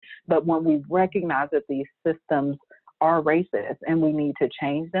But when we recognize that these systems are racist and we need to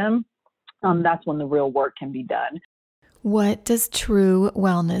change them, that's when the real work can be done. What does true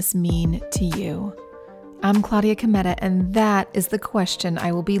wellness mean to you? I'm Claudia Cometa, and that is the question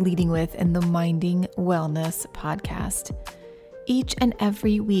I will be leading with in the Minding Wellness podcast. Each and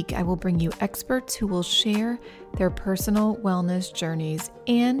every week, I will bring you experts who will share their personal wellness journeys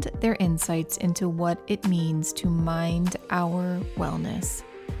and their insights into what it means to mind our wellness.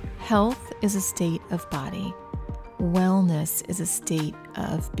 Health is a state of body. Wellness is a state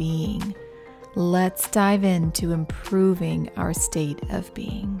of being. Let's dive into improving our state of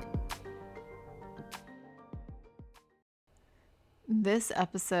being. This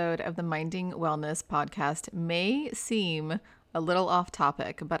episode of the Minding Wellness podcast may seem a little off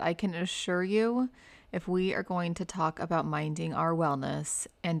topic, but I can assure you, if we are going to talk about minding our wellness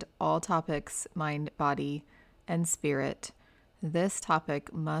and all topics, mind, body, and spirit, this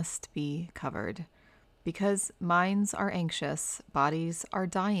topic must be covered because minds are anxious, bodies are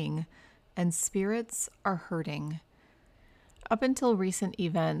dying, and spirits are hurting. Up until recent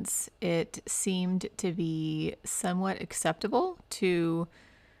events, it seemed to be somewhat acceptable to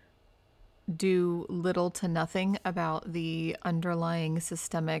do little to nothing about the underlying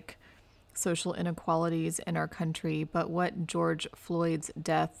systemic social inequalities in our country. But what George Floyd's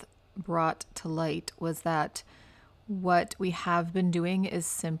death brought to light was that what we have been doing is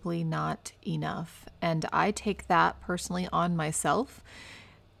simply not enough. And I take that personally on myself.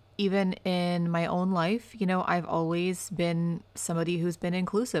 Even in my own life, I've always been somebody who's been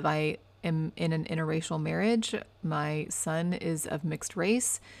inclusive. I am in an interracial marriage. My son is of mixed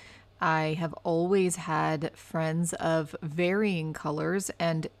race. I have always had friends of varying colors,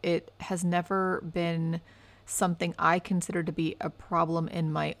 and it has never been something I consider to be a problem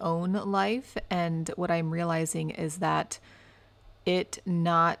in my own life. And what I'm realizing is that me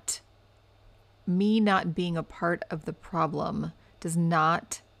not being a part of the problem does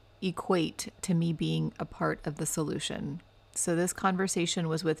not equate to me being a part of the solution. So this conversation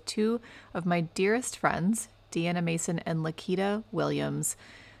was with two of my dearest friends, Deanna Mason and Lakita Williams.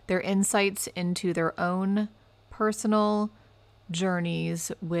 Their insights into their own personal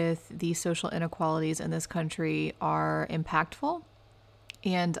journeys with the social inequalities in this country are impactful,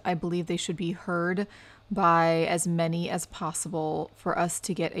 and I believe they should be heard by as many as possible for us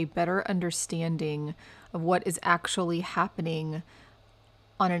to get a better understanding of what is actually happening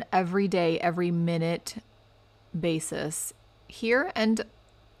on an everyday, every minute basis here, and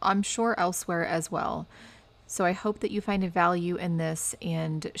I'm sure elsewhere as well. So I hope that you find a value in this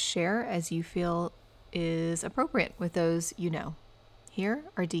and share as you feel is appropriate with those you know. Here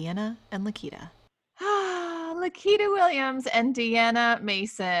are Deanna and Lakita. Lakita Williams and Deanna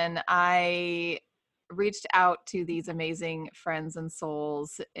Mason. I reached out to these amazing friends and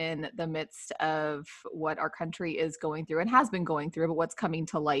souls in the midst of what our country is going through and has been going through, but what's coming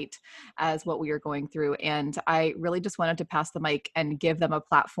to light as what we are going through. And I really just wanted to pass the mic and give them a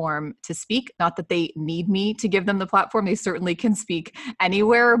platform to speak. Not that they need me to give them the platform. They certainly can speak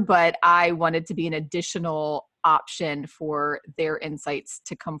anywhere, but I wanted to be an additional option for their insights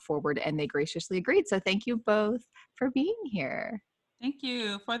to come forward, and they graciously agreed. So thank you both for being here. Thank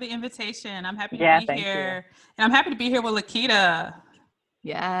you for the invitation. I'm happy to be here. And I'm happy to be here with Lakita.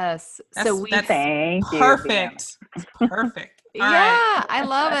 Yes. That's thank perfect. It's perfect. Yeah, right. I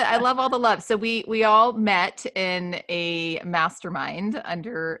love it. I love all the love. So we all met in a mastermind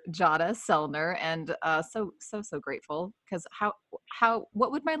under Jada Selner, and so grateful, because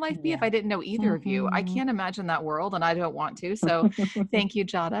what would my life be if I didn't know either of you? I can't imagine that world, and I don't want to. So thank you,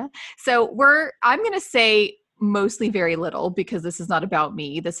 Jada. So I'm going to say mostly very little, because this is not about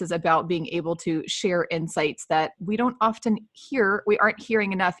me. This is about being able to share insights that we don't often hear. We aren't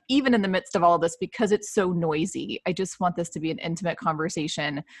hearing enough, even in the midst of all of this, because it's so noisy. I just want this to be an intimate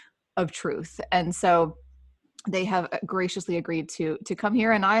conversation of truth. And so they have graciously agreed to come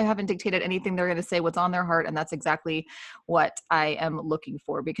here, and I haven't dictated anything. They're going to say what's on their heart. And that's exactly what I am looking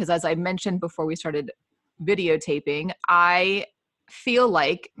for, because as I mentioned before we started videotaping, I feel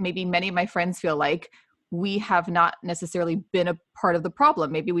like, maybe many of my friends feel like, we have not necessarily been a part of the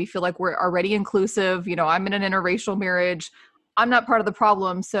problem. Maybe we feel like we're already inclusive. I'm in an interracial marriage. I'm not part of the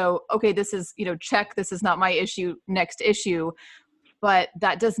problem. So, okay, this is, check, this is not my issue, next issue. But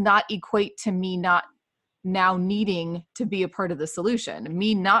that does not equate to me not now needing to be a part of the solution.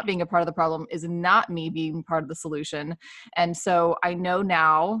 Me not being a part of the problem is not me being part of the solution. And so I know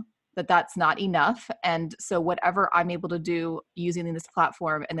now that that's not enough. And so whatever I'm able to do using this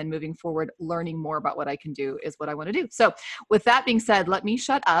platform and then moving forward, learning more about what I can do is what I want to do. So with that being said, let me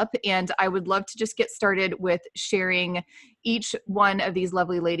shut up. And I would love to just get started with sharing each one of these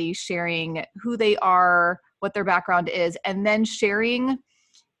lovely ladies, sharing who they are, what their background is, and then sharing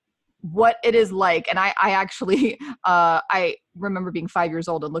what it is like. And I actually, I remember being 5 years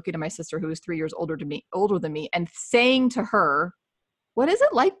old and looking at my sister who was 3 years older than me and saying to her, what is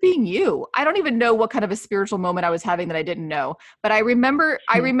it like being you? I don't even know what kind of a spiritual moment I was having that I didn't know, but I remember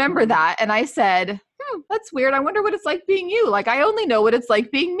that. And I said, that's weird. I wonder what it's like being you. Like, I only know what it's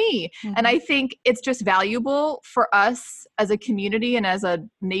like being me. Mm-hmm. And I think it's just valuable for us as a community and as a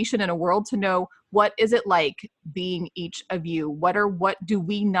nation and a world to know, what is it like being each of you? What do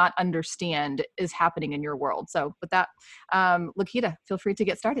we not understand is happening in your world? So with that, Lakita, feel free to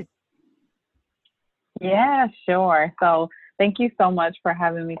get started. Yeah, sure. So thank you so much for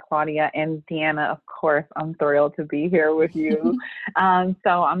having me, Claudia. And Deanna, of course, I'm thrilled to be here with you.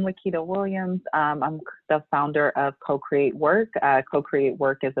 So I'm Lakita Williams. I'm the founder of Co-Create Work. Co-Create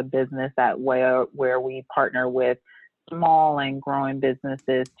Work is a business where we partner with small and growing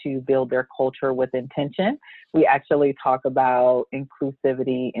businesses to build their culture with intention. We actually talk about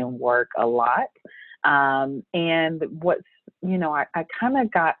inclusivity in work a lot. And what's, I kind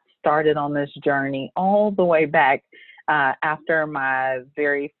of got started on this journey all the way back after my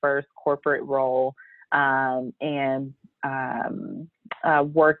very first corporate role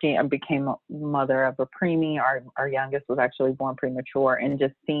working. I became a mother of a preemie. Our youngest was actually born premature, and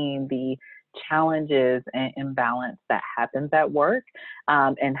just seeing the challenges and imbalance that happens at work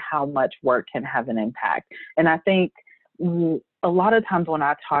and how much work can have an impact. And I think a lot of times when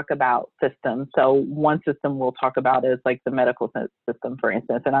I talk about systems, so one system we'll talk about is like the medical system, for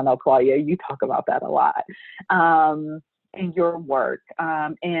instance, and I know, Claudia, you talk about that a lot in your work.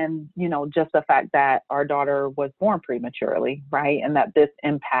 And, just the fact that our daughter was born prematurely, right? And that this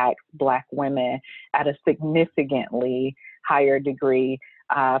impacts Black women at a significantly higher degree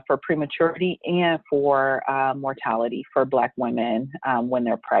for prematurity and for mortality for Black women when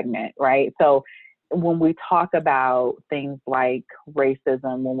they're pregnant, right? So when we talk about things like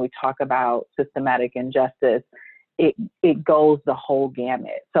racism, when we talk about systematic injustice, it goes the whole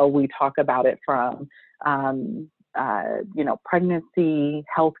gamut. So we talk about it from, pregnancy,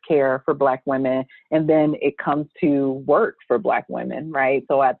 healthcare for Black women, and then it comes to work for Black women, right?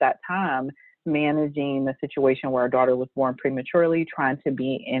 So at that time, managing the situation where our daughter was born prematurely, trying to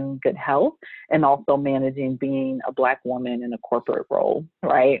be in good health, and also managing being a Black woman in a corporate role,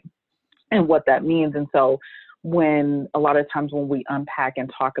 right? And what that means. And so when a lot of times when we unpack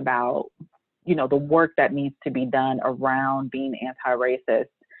and talk about, the work that needs to be done around being anti-racist,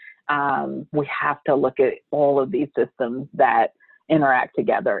 we have to look at all of these systems that interact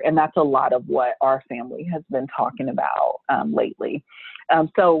together. And that's a lot of what our family has been talking about lately.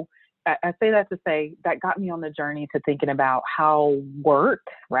 So I say that to say that got me on the journey to thinking about how work,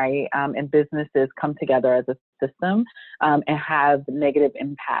 right, and businesses come together as a system and have negative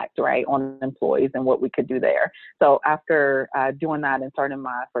impact, right, on employees and what we could do there. So after doing that and starting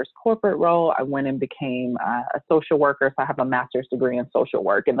my first corporate role, I went and became a social worker. So I have a master's degree in social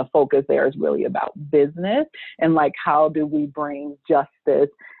work, and the focus there is really about business and like how do we bring justice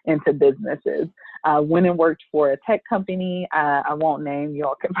into businesses. Went and worked for a tech company. I won't name,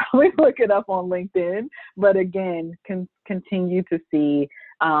 y'all can probably look it up on LinkedIn, but again, continue to see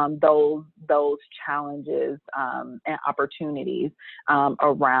those challenges and opportunities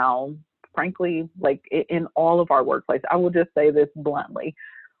around, frankly, like in all of our workplaces. I will just say this bluntly.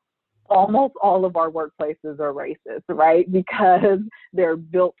 Almost all of our workplaces are racist, right? Because they're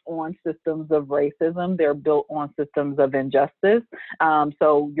built on systems of racism. They're built on systems of injustice.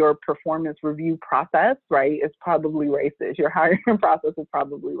 So your performance review process, right, is probably racist. Your hiring process is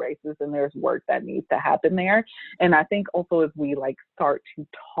probably racist, and there's work that needs to happen there. And I think also as we start to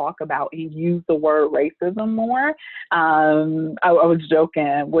talk about and use the word racism more, I was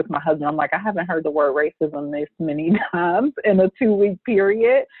joking with my husband. I'm like, I haven't heard the word racism this many times in a 2-week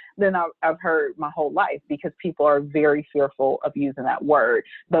period than I've heard my whole life, because people are very fearful of using that word.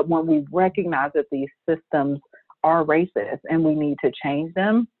 But when we recognize that these systems are racist and we need to change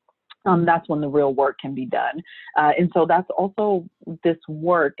them, that's when the real work can be done. And so that's also this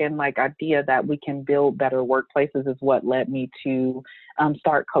work and idea that we can build better workplaces is what led me to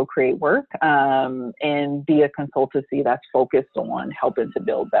start Co-Create Work and be a consultancy that's focused on helping to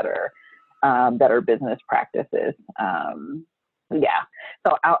build better business practices. Yeah,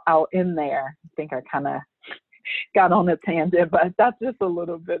 so I'll end there. I think I kind of got on a tangent, but that's just a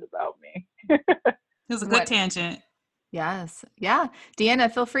little bit about me. It was a good tangent. Yes. Yeah.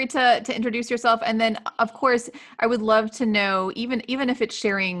 Deanna, feel free to introduce yourself. And then of course, I would love to know, even if it's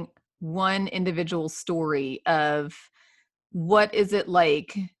sharing one individual story of what is it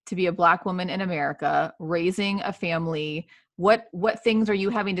like to be a Black woman in America, raising a family? What things are you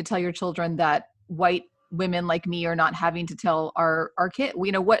having to tell your children that white women like me are not having to tell our kid?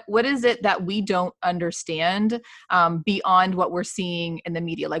 You know, what is it that we don't understand beyond what we're seeing in the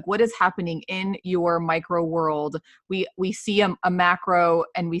media? Like, what is happening in your micro world? We see a macro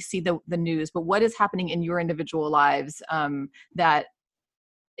and we see the news, but what is happening in your individual lives that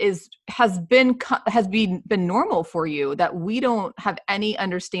has been normal for you, that we don't have any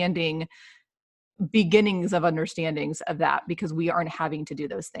beginnings of understandings of that, because we aren't having to do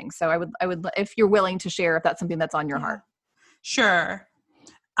those things. So I would, if you're willing to share, if that's something that's on your heart. Sure.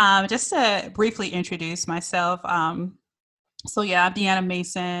 Just to briefly introduce myself. So yeah, I'm Deanna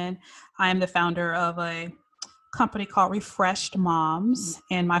Mason. I am the founder of a company called Refreshed Moms,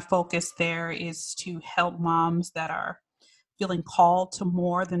 and my focus there is to help moms that are feeling called to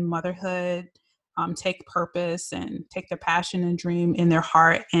more than motherhood, take purpose and take their passion and dream in their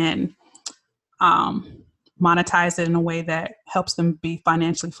heart and monetize it in a way that helps them be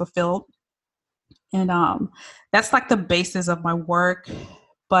financially fulfilled. And that's like the basis of my work.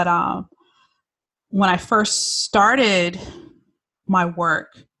 But when I first started my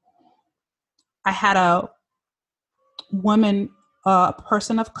work, I had a woman, a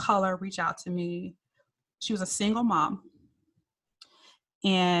person of color, reach out to me. She was a single mom,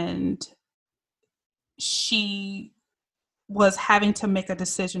 and she was having to make a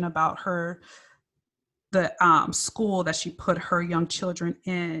decision about the school that she put her young children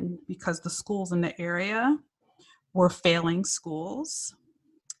in, because the schools in the area were failing schools,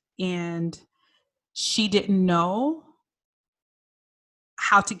 and she didn't know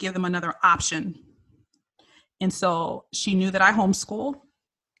how to give them another option. And so she knew that I homeschooled.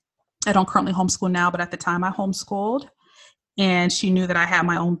 I don't currently homeschool now, but at the time I homeschooled. And she knew that I had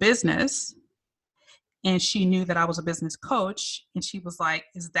my own business. And she knew that I was a business coach. And she was like,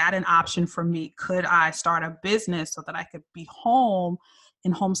 is that an option for me? Could I start a business so that I could be home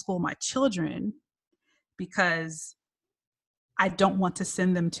and homeschool my children? Because I don't want to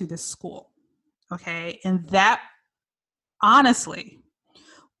send them to this school. Okay. And that honestly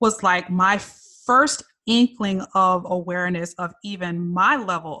was like my first inkling of awareness of even my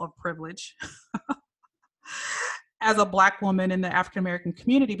level of privilege as a Black woman in the African American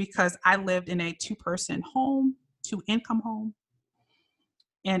community, because I lived in a 2-person home, 2-income home,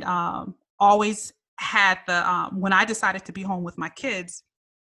 and always had when I decided to be home with my kids,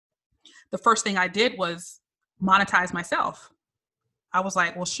 the first thing I did was monetize myself. I was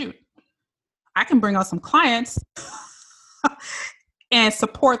like, well, shoot, I can bring out some clients and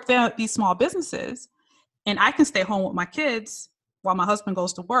support these small businesses, and I can stay home with my kids while my husband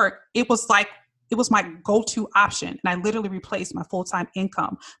goes to work. It was my go-to option. And I literally replaced my full-time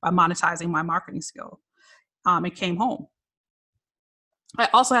income by monetizing my marketing skill, and came home. I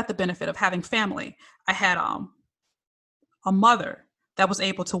also had the benefit of having family. I had a mother that was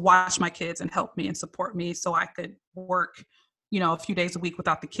able to watch my kids and help me and support me so I could work, a few days a week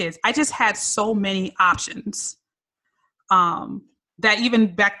without the kids. I just had so many options that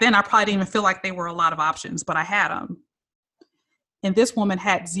even back then, I probably didn't even feel like they were a lot of options, but I had them. And this woman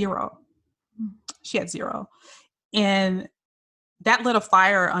had zero. She had zero. And that lit a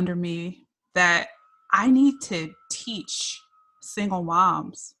fire under me that I need to teach single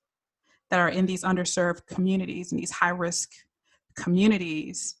moms that are in these underserved communities and these high-risk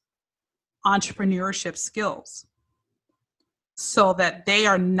communities entrepreneurship skills, so that they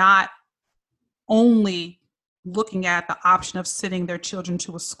are not only looking at the option of sending their children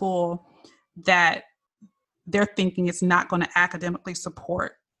to a school that they're thinking is not going to academically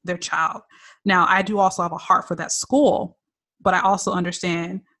support their child. Now, I do also have a heart for that school, but I also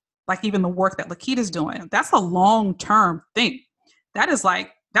understand, like, even the work that Lakita's doing, that's a long-term thing. That's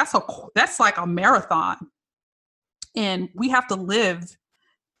like a marathon. And we have to live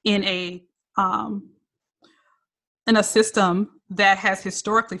in a system that has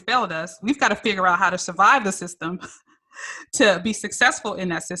historically failed us. We've got to figure out how to survive the system to be successful in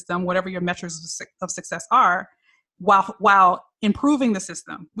that system, whatever your measures of success are, while improving the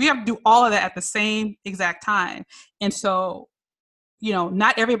system. We have to do all of that at the same exact time. And so,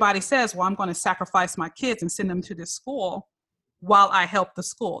 not everybody says, well, I'm going to sacrifice my kids and send them to this school while I help the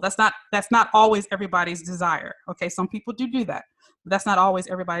school. That's not always everybody's desire. Okay. Some people do that, but that's not always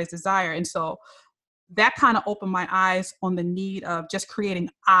everybody's desire. And so that kind of opened my eyes on the need of just creating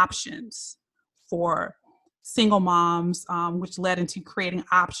options for single moms, which led into creating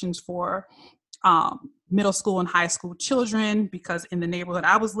options for middle school and high school children, because in the neighborhood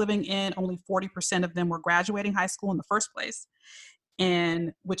I was living in, only 40% of them were graduating high school in the first place.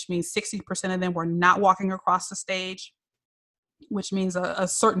 And which means 60% of them were not walking across the stage, which means a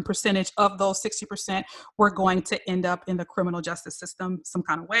certain percentage of those 60% were going to end up in the criminal justice system some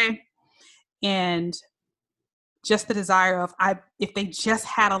kind of way. And just the desire of, if they just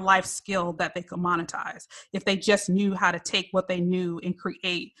had a life skill that they could monetize, if they just knew how to take what they knew and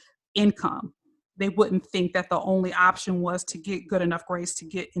create income, they wouldn't think that the only option was to get good enough grades to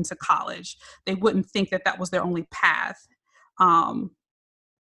get into college. They wouldn't think that that was their only path. And,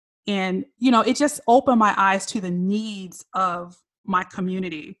 it just opened my eyes to the needs of my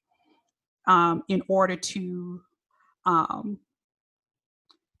community in order to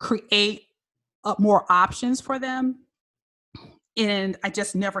create more options for them. And I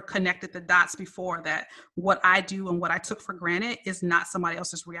just never connected the dots before, that what I do and what I took for granted is not somebody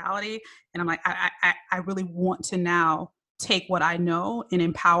else's reality. And I'm like, I really want to now take what I know and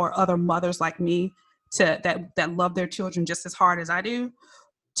empower other mothers like me that love their children just as hard as I do,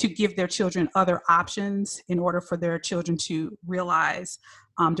 to give their children other options in order for their children to realize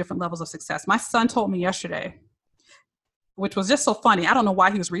different levels of success. My son told me yesterday, which was just so funny. I don't know why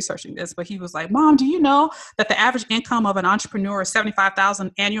he was researching this, but he was like, Mom, do you know that the average income of an entrepreneur is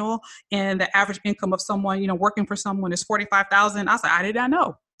 $75,000 annual, and the average income of someone, working for someone is $45,000? I was like, I did not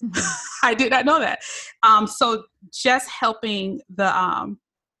know. I did not know that. So just helping the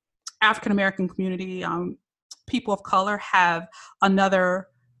African-American community, people of color, have another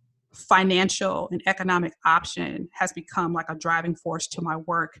financial and economic option has become like a driving force to my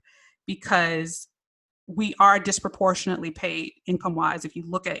work, because we are disproportionately paid income-wise if you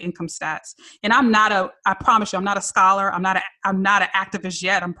look at income stats. And I promise you, I'm not a scholar. I'm not an activist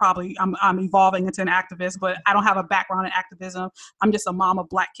yet. I'm evolving into an activist, but I don't have a background in activism. I'm just a mom of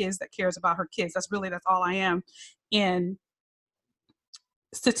Black kids that cares about her kids. That's all I am. And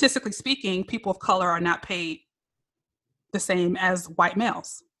statistically speaking, people of color are not paid the same as white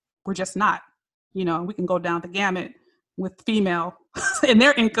males. We're just not. We can go down the gamut with female and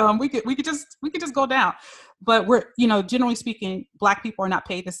their income. We could just go down. But we're, generally speaking, Black people are not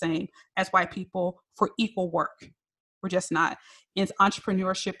paid the same as white people for equal work. We're just not. And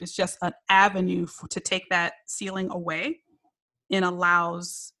entrepreneurship is just an avenue to take that ceiling away, and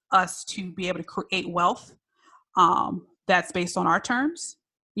allows us to be able to create wealth that's based on our terms.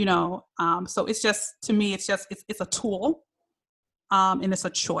 So it's just, to me, it's a tool, and it's a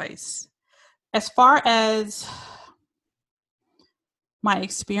choice. As far as my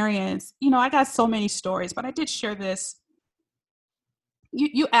experience, I got so many stories, but I did share this.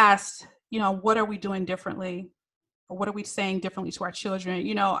 You asked, what are we doing differently, or what are we saying differently to our children?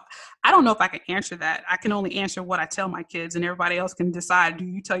 I don't know if I can answer that. I can only answer what I tell my kids, and everybody else can decide, do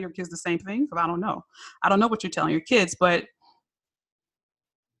you tell your kids the same thing? Because I don't know. I don't know what you're telling your kids, but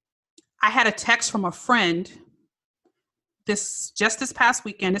I had a text from a friend this past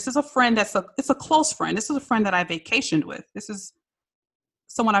weekend. This is a friend it's a close friend. This is a friend that I vacationed with. This is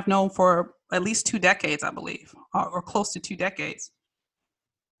someone I've known for at least 2 decades, I believe, or close to 2 decades.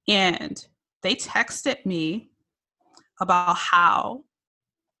 And they texted me about how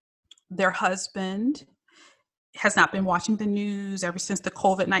their husband has not been watching the news ever since the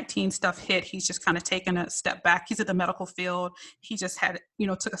COVID-19 stuff hit. He's just kind of taken a step back. He's in the medical field. He just had,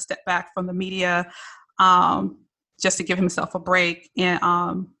 took a step back from the media, just to give himself a break,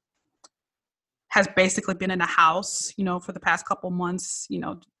 and has basically been in the house, for the past couple months,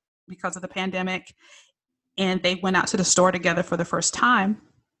 because of the pandemic. And they went out to the store together for the first time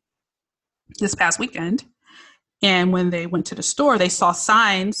this past weekend. And when they went to the store, they saw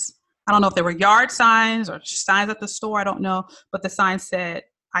signs. I don't know if they were yard signs or signs at the store. I don't know. But the sign said,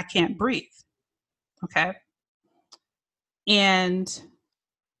 "I can't breathe." Okay. And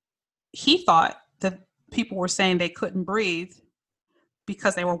he thought that people were saying they couldn't breathe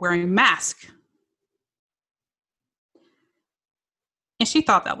because they were wearing masks. And she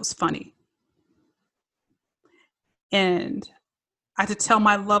thought that was funny. And I had to tell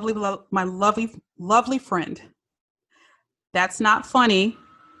my lovely friend, that's not funny.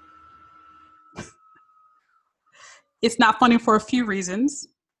 It's not funny for a few reasons.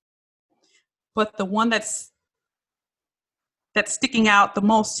 But the one that's sticking out the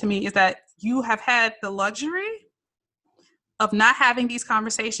most to me is that you have had the luxury of not having these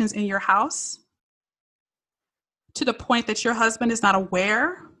conversations in your house to the point that your husband is not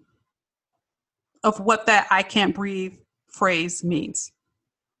aware of what that "I can't breathe" phrase means.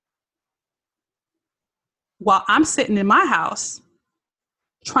 While I'm sitting in my house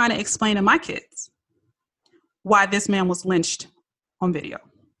trying to explain to my kids why this man was lynched on video.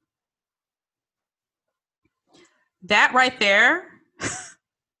 That right there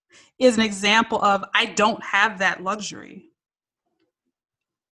is an example of I don't have that luxury.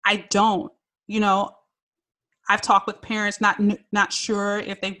 I don't. You know, I've talked with parents not sure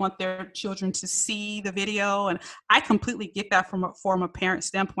if they want their children to see the video, and I completely get that from a parent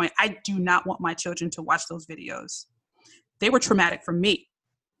standpoint. I do not want my children to watch those videos. They were traumatic for me.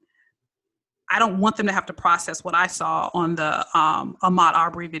 I don't want them to have to process what I saw on the Ahmaud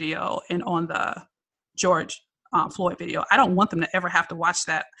Arbery video and on the George Floyd video. I don't want them to ever have to watch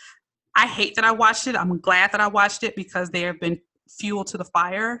that. I hate that I watched it. I'm glad that I watched it because they have been fuel to the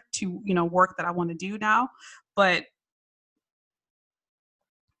fire to, you know, work that I want to do now. But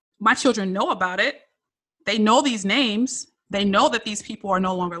my children know about it. They know these names. They know that these people are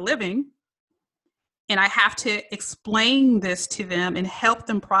no longer living. And I have to explain this to them and help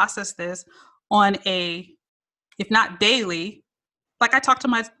them process this on a, if not daily, like I talked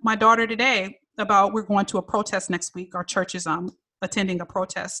to my daughter today about, we're going to a protest next week. Our church is attending a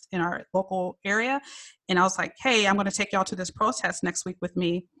protest in our local area. And I was like, hey, I'm going to take y'all to this protest next week with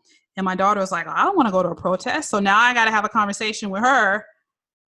me. And my daughter was like, I don't want to go to a protest. So now I got to have a conversation with her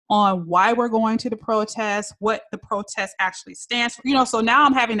on why we're going to the protest, what the protest actually stands for. You know, so now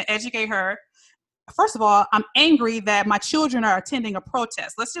I'm having to educate her. First of all, I'm angry that my children are attending a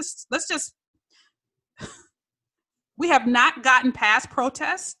protest. Let's just, we have not gotten past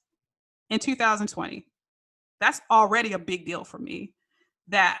protests in 2020. That's already a big deal for me,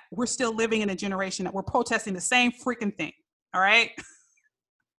 that we're still living in a generation that we're protesting the same freaking thing. All right.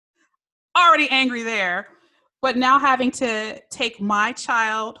 Already angry there, but now having to take my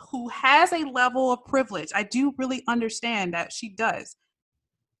child who has a level of privilege, I do really understand that she does,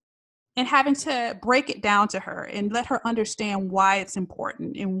 and having to break it down to her and let her understand why it's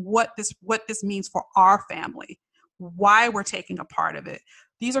important and what this means for our family, why we're taking a part of it.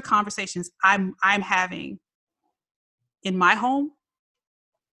 These are conversations I'm having in my home.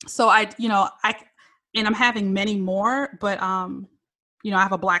 So I'm having many more, but I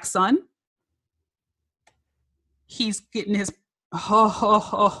have a Black son. He's getting his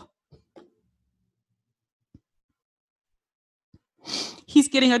he's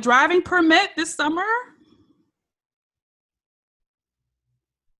getting a driving permit this summer.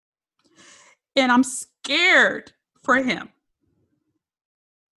 And I'm scared for him.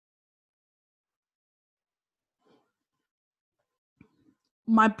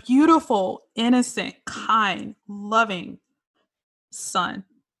 My beautiful, innocent, kind, loving son,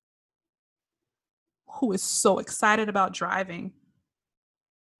 who is so excited about driving.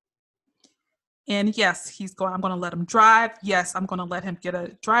 And yes, I'm going to let him drive. Yes, I'm going to let him get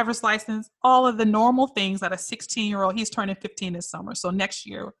a driver's license. All of the normal things that a 16-year-old, he's turning 15 this summer. So next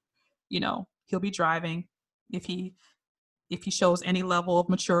year, he'll be driving. If he shows any level of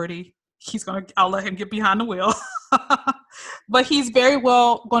maturity, I'll let him get behind the wheel. But he's very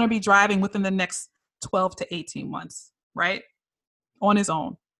well going to be driving within the next 12 to 18 months, right? On his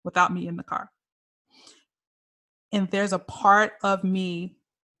own, without me in the car. And there's a part of me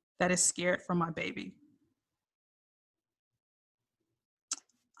that is scared for my baby.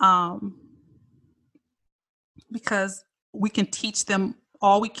 Because we can teach them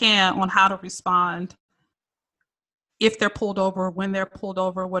all we can on how to respond if they're pulled over, when they're pulled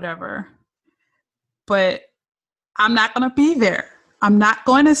over, whatever. But I'm not going to be there. I'm not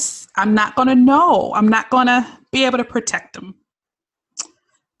going to know. I'm not going to be able to protect them.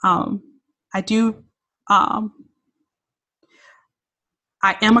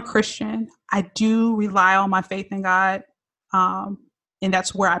 I am a Christian. I do rely on my faith in God. And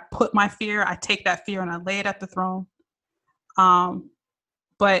that's where I put my fear. I take that fear and I lay it at the throne.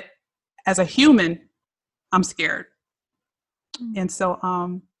 But as a human, I'm scared. And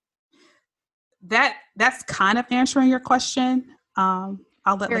so that's kind of answering your question. I'll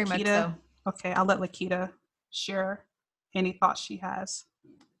let Very much so. Okay, I'll let Lakita share any thoughts she has.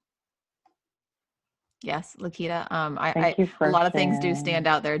 Yes, Lakita. A lot of things do stand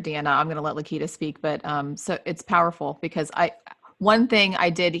out there, Deanna. I'm going to let Lakita speak, but so it's powerful because one thing I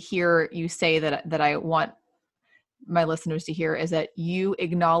did hear you say that I want my listeners to hear is that you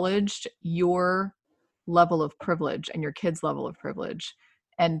acknowledged your level of privilege and your kids' level of privilege.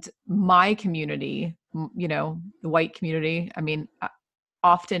 And my community, the white community,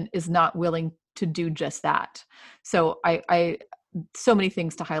 often is not willing to do just that. So I so many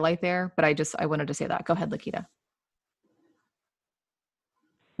things to highlight there, but I wanted to say that. Go ahead, Lakita.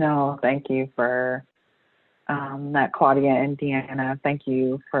 No, thank you for that, Claudia and Deanna. Thank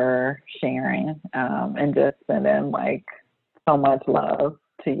you for sharing and just sending so much love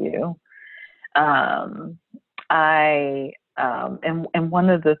to you. I And one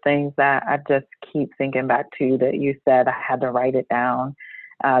of the things that I just keep thinking back to that you said, I had to write it down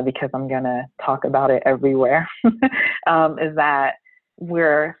because I'm going to talk about it everywhere, is that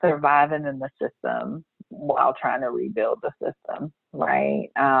we're surviving in the system while trying to rebuild the system, right?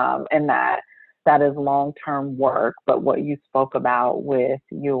 And that is long-term work. But what you spoke about with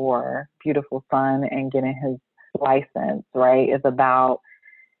your beautiful son and getting his license, right, is about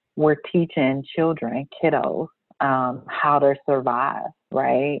we're teaching children, kiddos, how to survive,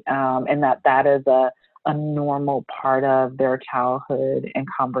 right? And that is a normal part of their childhood and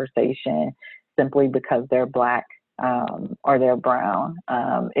conversation simply because they're Black or they're brown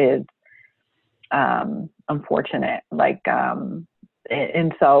is unfortunate.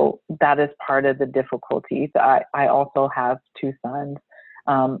 And so that is part of the difficulties. I also have two sons.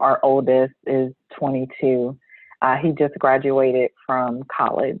 Our oldest is 22. He just graduated from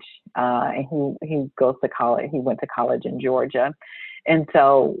college, and he goes to college. He went to college in Georgia. And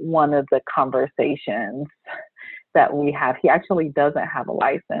so one of the conversations that we have, he actually doesn't have a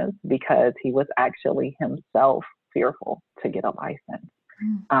license because he was actually himself fearful to get a license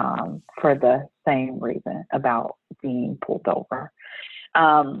for the same reason about being pulled over.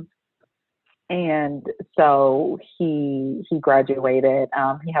 And so he graduated.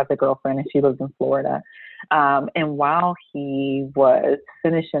 He has a girlfriend and she lives in Florida. And while he was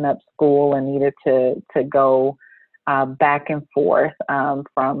finishing up school and needed to go back and forth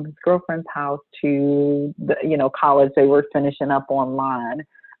from his girlfriend's house to the college, they were finishing up online.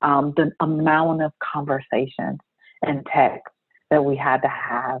 The amount of conversations and text that we had to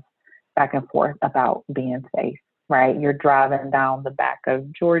have back and forth about being safe. Right, you're driving down the back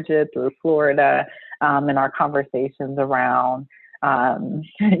of Georgia through Florida, and our conversations around,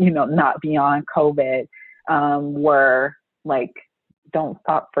 not beyond COVID, were like, don't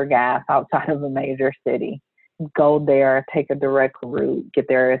stop for gas outside of a major city. Go there, take a direct route, get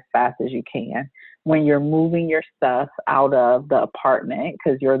there as fast as you can. When you're moving your stuff out of the apartment,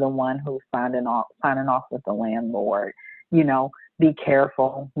 because you're the one who's signing off with the landlord, be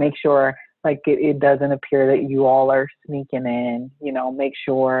careful. Make sure. It doesn't appear that you all are sneaking in, make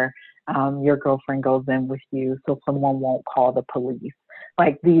sure your girlfriend goes in with you so someone won't call the police.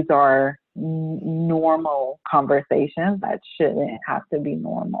 These are normal conversations that shouldn't have to be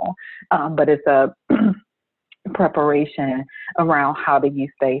normal. But it's a preparation around how do you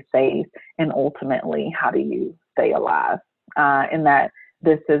stay safe and ultimately how do you stay alive. And that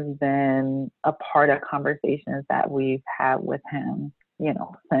this has been a part of conversations that we've had with him,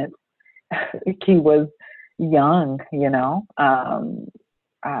 since he was young,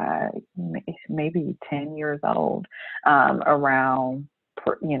 maybe 10 years old, around,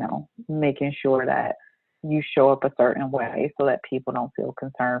 making sure that you show up a certain way so that people don't feel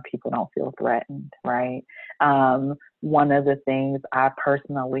concerned, people don't feel threatened, right? One of the things I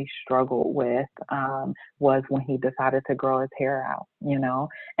personally struggled with was when he decided to grow his hair out,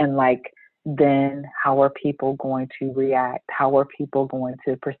 and then how are people going to react? How are people going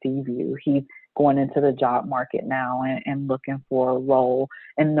to perceive you? He's going into the job market now and looking for a role,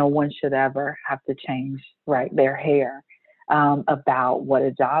 and no one should ever have to change, right, their hair about what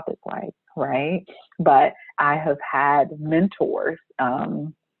a job is like, right? But I have had mentors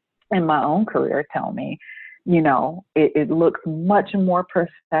in my own career tell me, it looks much more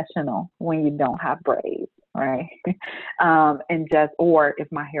professional when you don't have braids, right? Or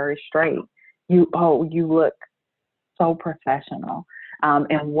if my hair is straight, you look so professional,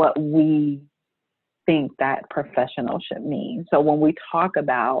 and what we think that professional should mean. So when we talk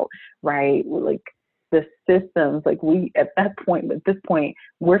about, right, the systems, at this point,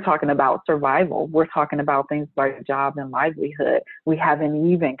 we're talking about survival. We're talking about things like job and livelihood. We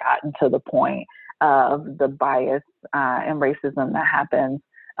haven't even gotten to the point of the bias and racism that happens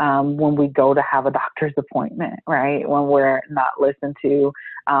when we go to have a doctor's appointment, right? When we're not listened to,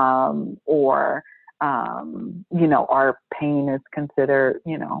 or our pain is considered,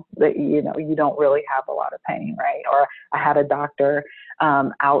 that, you don't really have a lot of pain, right? Or I had a doctor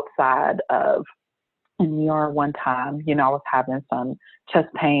outside of an ER one time, I was having some chest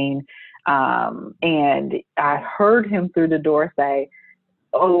pain, and I heard him through the door say,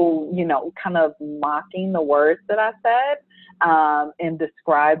 kind of mocking the words that I said, and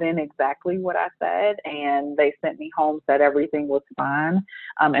describing exactly what I said. And they sent me home, said everything was fine.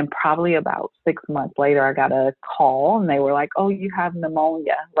 And probably about 6 months later, I got a call and they were like, oh, you have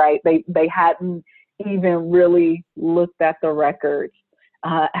pneumonia, right? They hadn't even really looked at the records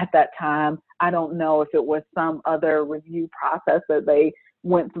at that time. I don't know if it was some other review process that they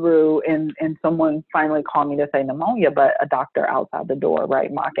went through and someone finally called me to say pneumonia, but a doctor outside the door,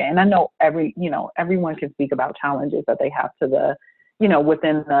 right, mocking. And I know everyone can speak about challenges that they have to the,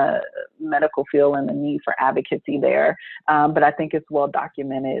 within the medical field and the need for advocacy there. But I think it's well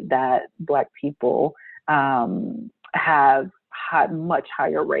documented that Black people have had much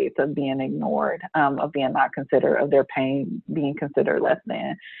higher rates of being ignored, of being not considered, of their pain being considered less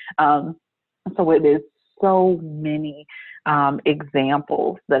than. So it is so many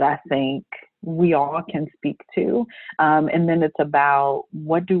examples that I think we all can speak to. And then it's about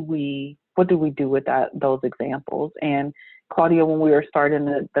what do we do with those examples? And Claudia, when we were starting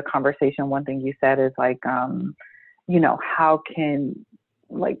the conversation, one thing you said is like, how can,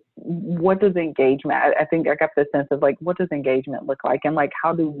 like, what does engagement, I think I got the sense of like, what does engagement look like? And like,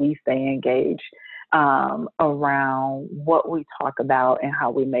 how do we stay engaged around what we talk about and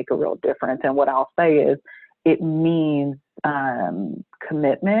how we make a real difference? And what I'll say is it means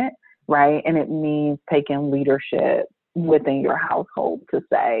commitment, right? And it means taking leadership within your household to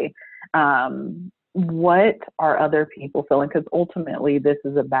say, what are other people feeling? Because ultimately this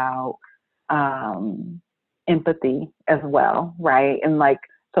is about empathy as well, right? And like,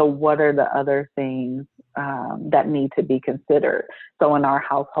 so what are the other things that need to be considered? So in our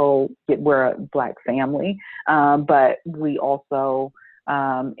household, we're a Black family, but we also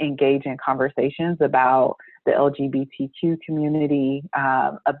engage in conversations about the LGBTQ community,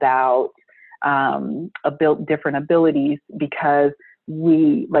 about different abilities, because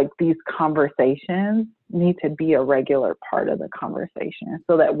we, like, these conversations need to be a regular part of the conversation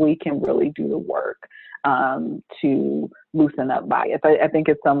so that we can really do the work to loosen up bias. I think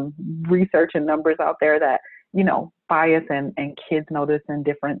it's some research and numbers out there that, bias and kids noticing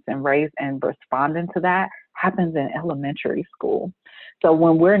difference in race and responding to that happens in elementary school. So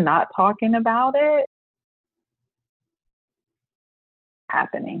when we're not talking about it,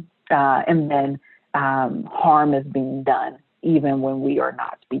 happening, and then harm is being done even when we are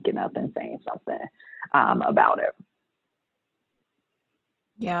not speaking up and saying something about it.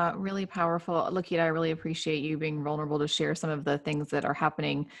 Yeah, really powerful. Lakita, I really appreciate you being vulnerable to share some of the things that are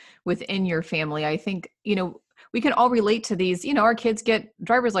happening within your family. I think, we can all relate to these. Our kids get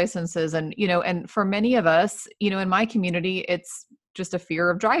driver's licenses and, and for many of us, in my community, it's just a fear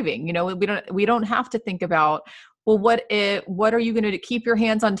of driving. We don't have to think about, well, what are you going to keep your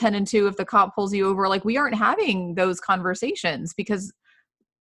hands on 10 and 2 if the cop pulls you over? Like, we aren't having those conversations because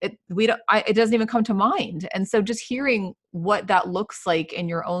it doesn't even come to mind. And so just hearing what that looks like in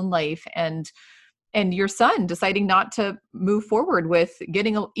your own life and your son deciding not to move forward with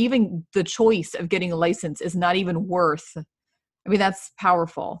getting even the choice of getting a license is not even worth. I mean, that's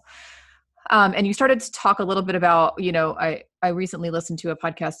powerful. And you started to talk a little bit about, I recently listened to a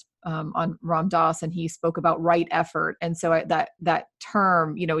podcast on Ram Dass, and he spoke about right effort. And so that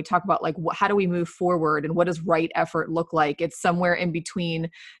term, we talk about like, how do we move forward and what does right effort look like? It's somewhere in between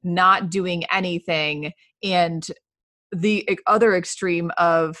not doing anything and the other extreme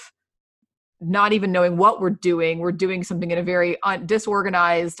of not even knowing what we're doing something in a very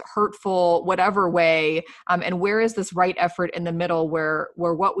disorganized, hurtful, whatever way. And where is this right effort in the middle where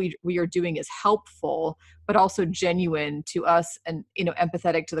what we are doing is helpful, but also genuine to us and,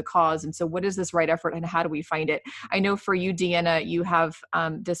 empathetic to the cause. And so what is this right effort and how do we find it? I know for you, Deanna, you have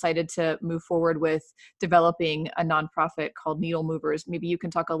decided to move forward with developing a nonprofit called Needle Movers. Maybe you can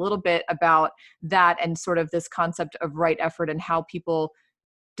talk a little bit about that and sort of this concept of right effort and how people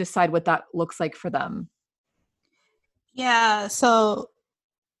decide what that looks like for them. Yeah, so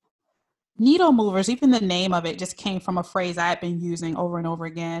Needle Movers, even the name of it just came from a phrase I had been using over and over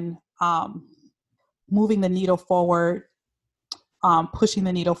again, moving the needle forward, pushing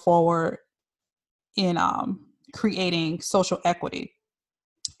the needle forward in creating social equity.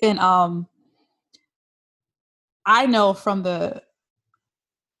 And I know from the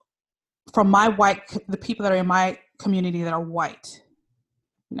people that are in my community that are white,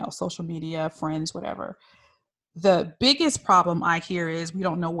 social media, friends, whatever. The biggest problem I hear is we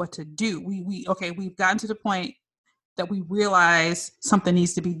don't know what to do. We've gotten to the point that we realize something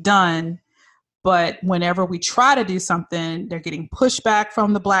needs to be done, but whenever we try to do something, they're getting pushback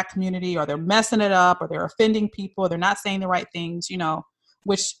from the Black community, or they're messing it up, or they're offending people, or they're not saying the right things,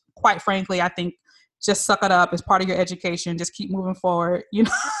 which quite frankly, I think just suck it up as part of your education. Just keep moving forward,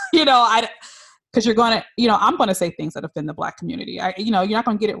 because you're going to, I'm going to say things that offend the Black community. You're not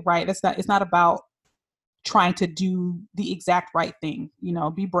going to get it right. It's not about trying to do the exact right thing,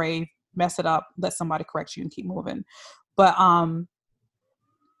 be brave, mess it up, let somebody correct you and keep moving. But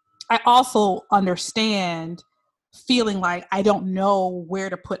I also understand feeling like I don't know where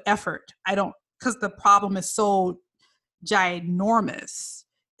to put effort. Because the problem is so ginormous,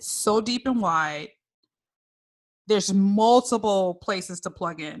 so deep and wide. There's multiple places to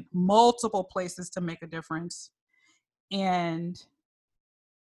plug in, multiple places to make a difference. And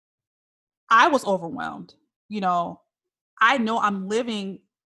I was overwhelmed. I know I'm living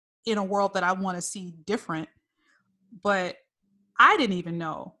in a world that I want to see different, but I didn't even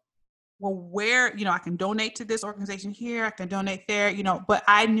know, well, where, I can donate to this organization here, I can donate there, but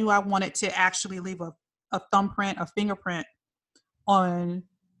I knew I wanted to actually leave a thumbprint, a fingerprint on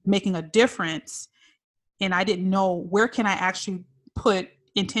making a difference. And I didn't know, where can I actually put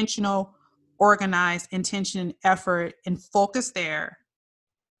intentional, organized intention, effort, and focus there,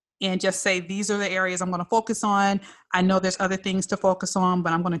 and just say, these are the areas I'm going to focus on. I know there's other things to focus on,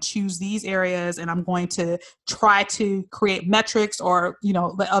 but I'm going to choose these areas, and I'm going to try to create metrics, or,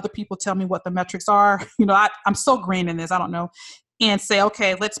 let other people tell me what the metrics are. I'm so green in this, I don't know. And say,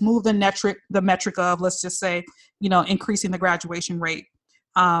 okay, let's move the metric of, let's just say, increasing the graduation rate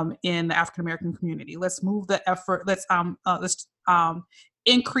in the African-American community. Let's move the effort. Let's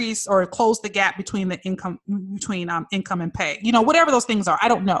increase or close the gap between the income and pay, whatever those things are. I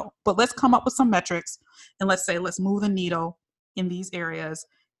don't know, but let's come up with some metrics, and let's say, let's move the needle in these areas.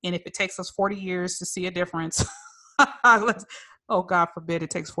 And if it takes us 40 years to see a difference, oh, God forbid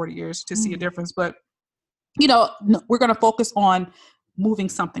it takes 40 years to see a difference, but we're going to focus on moving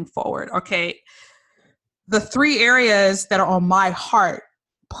something forward. Okay. The 3 areas that are on my heart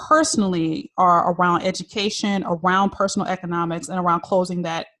personally are around education, around personal economics, and around closing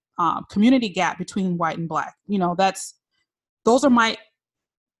that community gap between white and Black. Those are my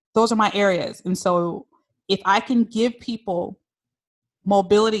areas. And so if I can give people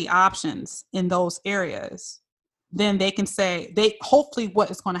mobility options in those areas, then they can say, hopefully what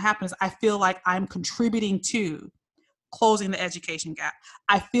is going to happen is, I feel like I'm contributing to closing the education gap.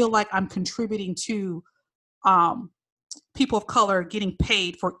 I feel like I'm contributing to people of color getting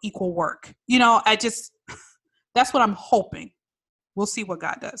paid for equal work. That's what I'm hoping. We'll see what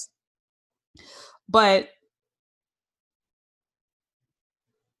God does. But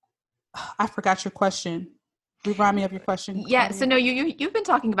I forgot your question. Remind me of your question. Yeah. So no, you've been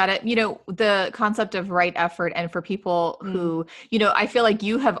talking about it, the concept of right effort. And for people who, I feel like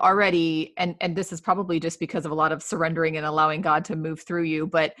you have already, and this is probably just because of a lot of surrendering and allowing God to move through you,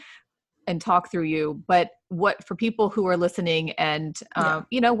 and talk through you. But what, for people who are listening and,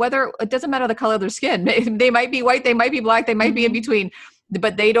 whether, it doesn't matter the color of their skin, they might be white, they might be Black, they might be in between,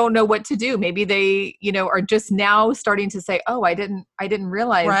 but they don't know what to do. Maybe they, are just now starting to say, oh, I didn't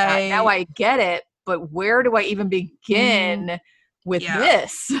realize that. Now I get it. But where do I even begin with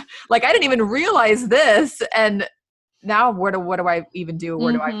this? Like, I didn't even realize this. And now what do I even do?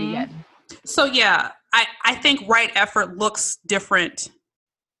 Where do I begin? So, I think right effort looks different.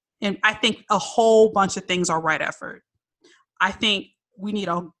 And I think a whole bunch of things are right effort. I think we need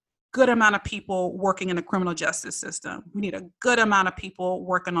a good amount of people working in the criminal justice system. We need a good amount of people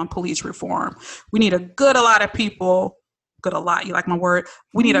working on police reform. We need a lot of people. Good a lot. You like my word?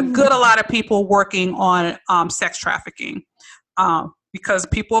 We need a lot of people working on sex trafficking, because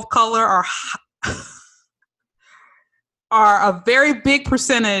people of color are a very big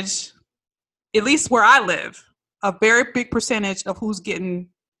percentage, at least where I live, a very big percentage of who's getting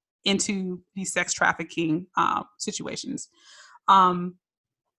into these sex trafficking situations.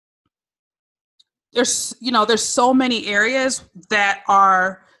 There's so many areas that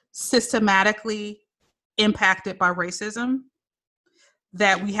are systematically impacted by racism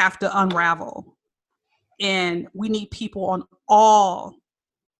that we have to unravel, and we need people on all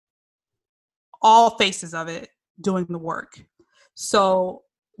faces of it doing the work. So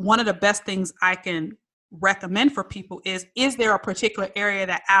one of the best things I can recommend for people is there a particular area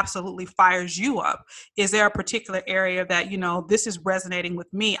that absolutely fires you up? Is there a particular area that, this is resonating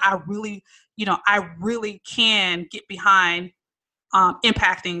with me? I really can get behind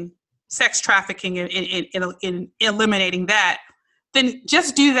impacting sex trafficking and eliminating that. Then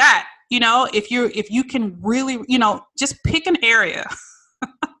just do that. If you can really, just pick an area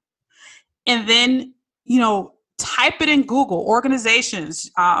and then, type it in Google, organizations,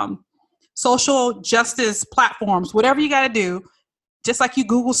 social justice platforms, whatever you got to do, just like you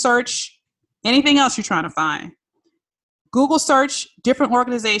Google search anything else you're trying to find. Google search different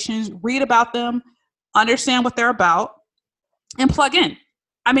organizations, read about them, understand what they're about, and plug in.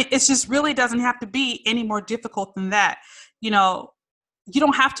 I mean, it just really doesn't have to be any more difficult than that. You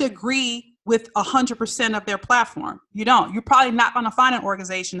don't have to agree with 100% of their platform. You don't. You're probably not going to find an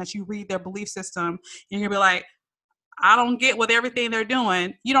organization that you read their belief system and you'll be like, I don't get with everything they're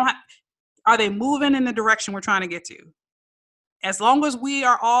doing. Are they moving in the direction we're trying to get to? As long as we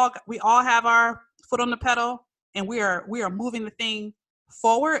all have our foot on the pedal and we are moving the thing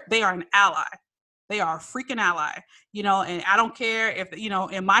forward, they are an ally. They are a freaking ally, you know, and I don't care if, you know,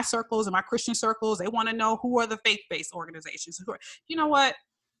 in my circles, in my Christian circles, they want to know who are the faith-based organizations. You know what?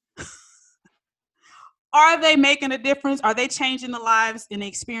 Are they making a difference? Are they changing the lives and the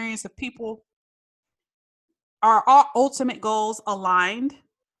experience of people? Are our ultimate goals aligned?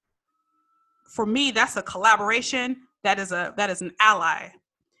 For me, that's a collaboration. That is an ally.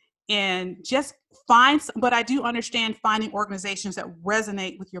 And just but I do understand finding organizations that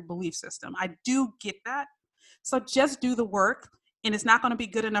resonate with your belief system. I do get that. So just do the work, and it's not going to be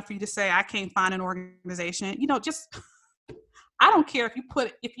good enough for you to say, I can't find an organization. You know, just, I don't care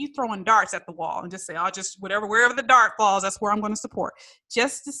if you throwing darts at the wall and just say, I'll just, wherever the dart falls, that's where I'm going to support.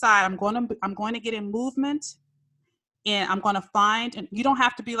 Just decide I'm going to get in movement, and I'm going to find, and you don't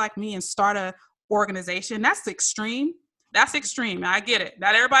have to be like me and start a organization. That's extreme. That's extreme. I get it.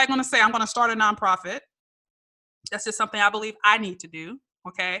 Not everybody's going to say, I'm going to start a nonprofit. That's just something I believe I need to do.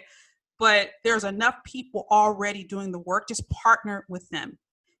 Okay. But there's enough people already doing the work. Just partner with them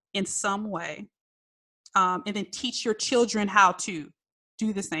in some way. And then teach your children how to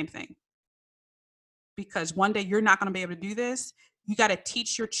do the same thing. Because one day you're not going to be able to do this. You got to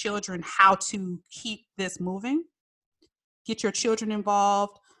teach your children how to keep this moving. Get your children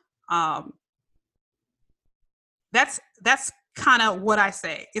involved. That's kind of what I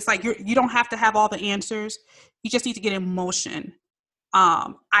say. It's like you don't have to have all the answers. You just need to get in motion.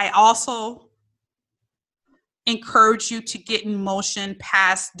 I also encourage you to get in motion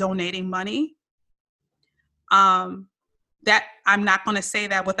past donating money. That I'm not going to say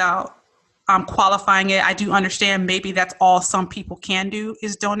that without qualifying it. I do understand maybe that's all some people can do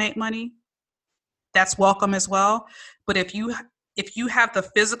is donate money. That's welcome as well. But if you have the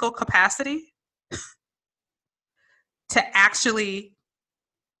physical capacity to actually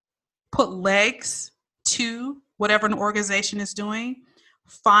put legs to whatever an organization is doing,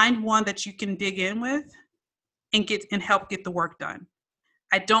 find one that you can dig in with and help get the work done.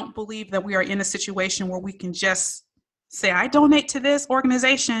 I don't believe that we are in a situation where we can just say, I donate to this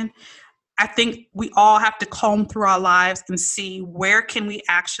organization. I think we all have to comb through our lives and see where can we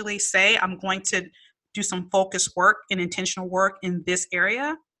actually say, I'm going to do some focused work and intentional work in this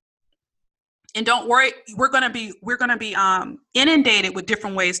area. And don't worry, we're going to be inundated with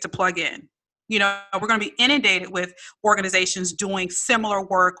different ways to plug in. You know, we're going to be inundated with organizations doing similar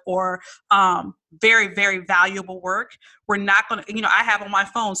work or very, very valuable work. We're not going to, you know, I have on my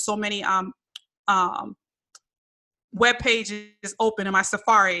phone so many web pages open in my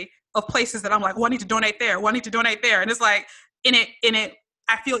Safari of places that I'm like, well, I need to donate there. Well, I need to donate there. And it's like,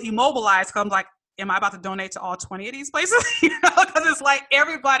 I feel immobilized because I'm like, am I about to donate to all 20 of these places? You know, because it's like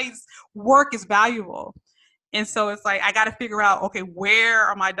everybody's work is valuable. And so it's like, I got to figure out, okay, where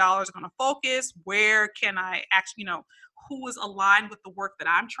are my dollars going to focus? Where can I actually, you know, who is aligned with the work that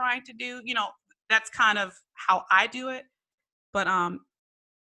I'm trying to do? You know, that's kind of how I do it. But I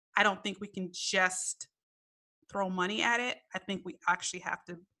don't think we can just throw money at it. I think we actually have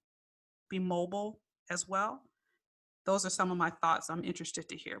to be mobile as well. Those are some of my thoughts. I'm interested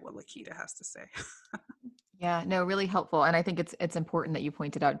to hear what Lakita has to say. Yeah, no, really helpful. And I think it's important that you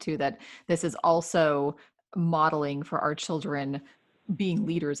pointed out too, that this is also modeling for our children being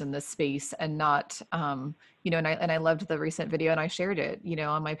leaders in this space and not, you know, and I loved the recent video and I shared it, you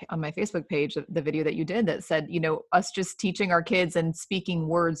know, on my Facebook page, the video that you did that said, you know, us just teaching our kids and speaking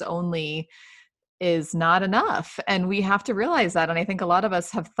words only is not enough. And we have to realize that. And I think a lot of us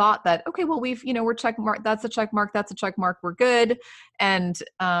have thought that, okay, well, we're check mark, that's a check mark, we're good. And,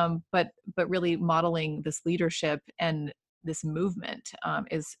 but really modeling this leadership and this movement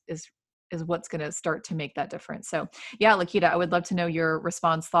is what's going to start to make that difference. So yeah, Lakita, I would love to know your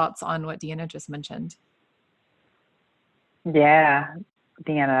response thoughts on what Deanna just mentioned. Yeah,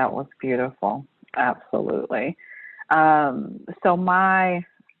 Deanna, that was beautiful. Absolutely. So my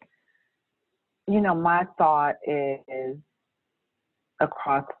thought is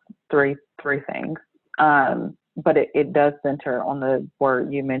across three things. But it does center on the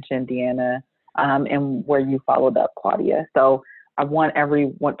word you mentioned, Deanna, and where you followed up, Claudia. So I want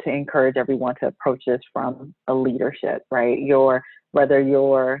to encourage everyone to approach this from a leadership, right? Whether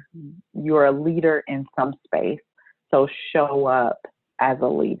you're a leader in some space, so show up as a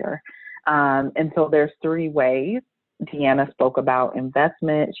leader. And so there's three ways. Deanna spoke about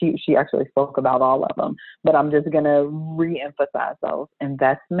investment. She actually spoke about all of them, but I'm just going to re-emphasize those.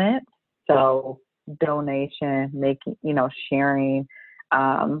 Investment, so donation, making, sharing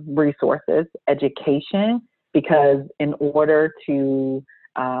resources, education, because in order to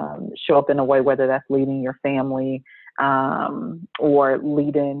show up in a way, whether that's leading your family or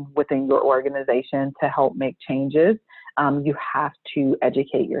leading within your organization to help make changes, you have to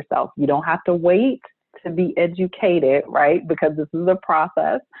educate yourself. You don't have to wait to be educated, right? Because this is a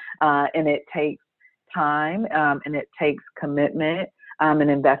process, and it takes time, and it takes commitment, and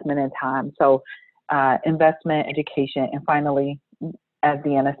investment in time. So investment, education, and finally, as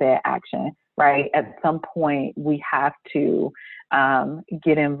Deanna said, action, right? At some point, we have to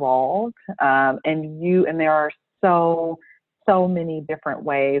get involved, and there are so many different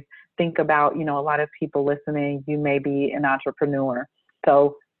ways. Think about, a lot of people listening, you may be an entrepreneur.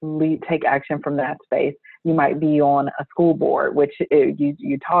 So take action from that space. You might be on a school board, which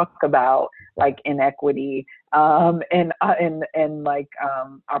you talk about like inequity, and like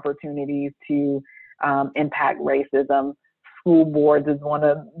opportunities to impact racism. School boards is one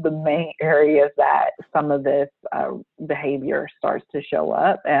of the main areas that some of this behavior starts to show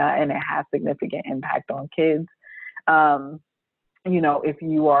up, and it has significant impact on kids. If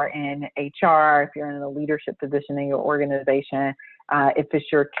you are in HR, if you're in a leadership position in your organization, if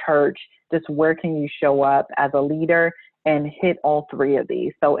it's your church, just where can you show up as a leader and hit all three of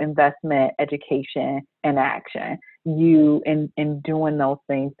these? So investment, education, and action. You, in doing those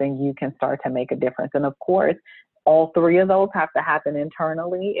things, then you can start to make a difference. And of course, all three of those have to happen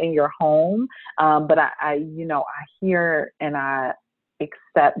internally in your home. But I hear and I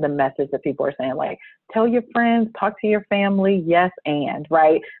accept the message that people are saying, like, tell your friends, talk to your family, yes, and,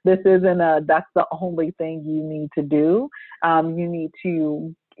 right? This isn't that's the only thing you need to do. You need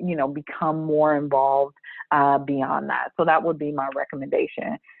to, become more involved beyond that. So that would be my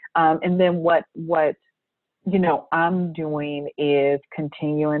recommendation. And then what I'm doing is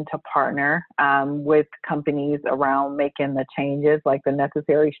continuing to partner with companies around making the changes, like the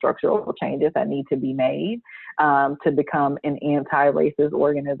necessary structural changes that need to be made to become an anti-racist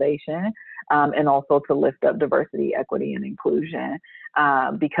organization, and also to lift up diversity, equity, and inclusion,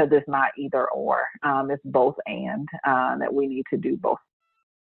 because it's not either or, it's both and, that we need to do both.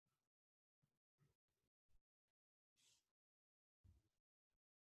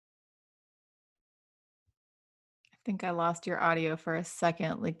 I think I lost your audio for a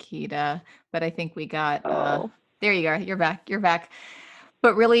second, Lakita, but I think we got, there you are. You're back.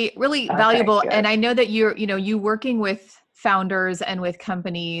 But really, really valuable. Good. And I know that you working with founders and with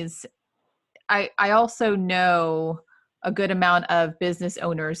companies. I also know a good amount of business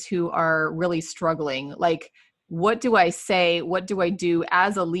owners who are really struggling. Like, what do I say? What do I do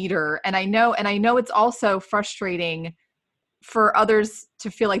as a leader? And I know it's also frustrating for others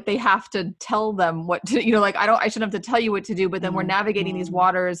to feel like they have to tell them what to, I shouldn't have to tell you what to do, but then we're navigating these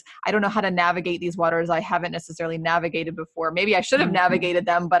waters. I don't know how to navigate these waters. I haven't necessarily navigated before. Maybe I should have navigated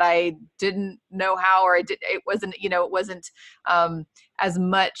them, but I didn't know how, or it wasn't as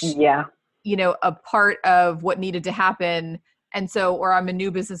much, a part of what needed to happen. And so, or I'm a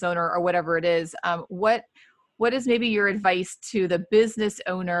new business owner or whatever it is. What is maybe your advice to the business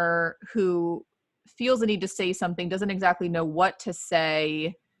owner who feels the need to say something, doesn't exactly know what to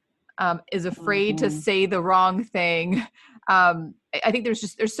say, is afraid to say the wrong thing? I think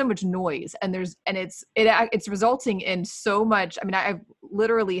there's so much noise, and it's resulting in so much. I mean, I've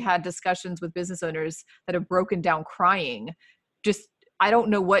literally had discussions with business owners that have broken down crying. Just, I don't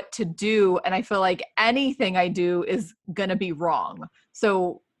know what to do, and I feel like anything I do is gonna be wrong.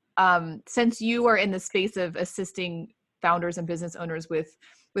 So, since you are in the space of assisting founders and business owners with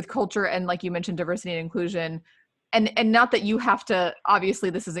culture, and like you mentioned, diversity and inclusion, and not that you have to, obviously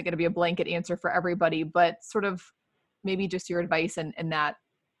this isn't going to be a blanket answer for everybody, but sort of maybe just your advice in that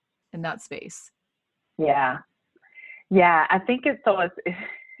space. Yeah. I think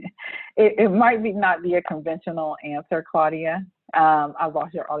it might not be a conventional answer, Claudia. I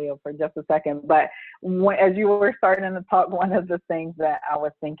lost your audio for just a second, but as you were starting to talk, one of the things that I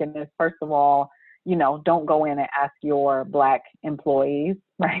was thinking is, first of all, don't go in and ask your Black employees,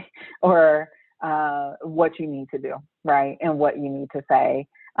 right, or what you need to do, right, and what you need to say,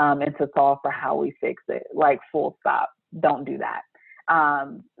 and to solve for how we fix it, like, full stop. Don't do that.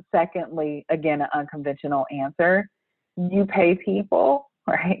 Secondly, again, an unconventional answer. You pay people,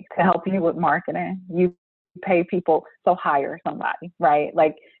 right, to help you with marketing. You pay people, so hire somebody, right?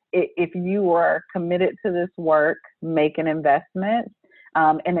 Like, if you are committed to this work, make an investment.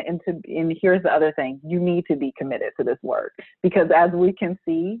 And here's the other thing: you need to be committed to this work, because as we can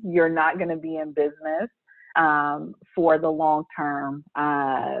see, you're not going to be in business for the long term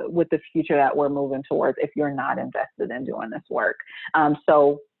with the future that we're moving towards if you're not invested in doing this work.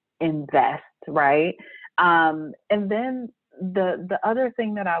 So invest, right? And then the other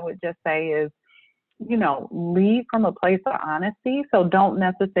thing that I would just say is, lead from a place of honesty. So don't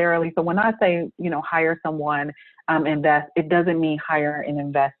necessarily, so when I say, hire someone, invest, it doesn't mean hire and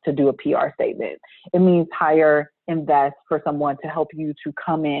invest to do a PR statement. It means hire, invest for someone to help you to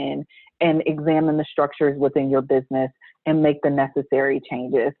come in and examine the structures within your business and make the necessary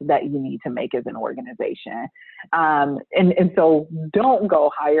changes that you need to make as an organization. And so don't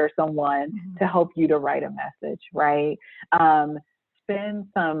go hire someone to help you to write a message, right? Spend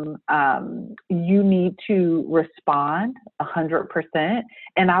some, you need to respond 100%.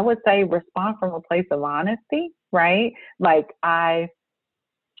 And I would say respond from a place of honesty, right? Like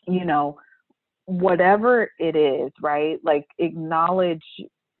whatever it is, right? Like acknowledge,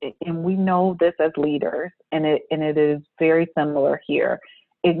 and we know this as leaders, and it is very similar here.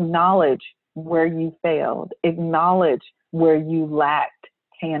 Acknowledge where you failed. Acknowledge where you lacked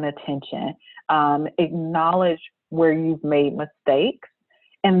paying attention. Acknowledge where you've made mistakes,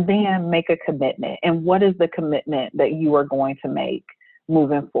 and then make a commitment. And what is the commitment that you are going to make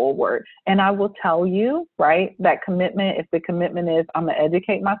moving forward? And I will tell you, right, that commitment, if the commitment is I'm going to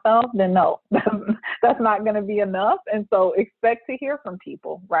educate myself, then no, that's not going to be enough. And so expect to hear from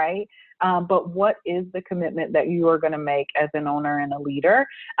people, right? But what is the commitment that you are going to make as an owner and a leader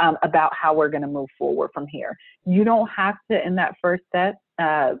about how we're going to move forward from here? You don't have to, in that first step,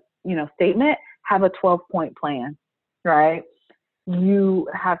 statement, have a 12-point plan, right? You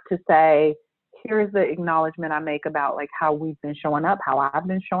have to say, here's the acknowledgement I make about like how we've been showing up, how I've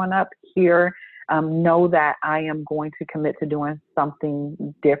been showing up here. Know that I am going to commit to doing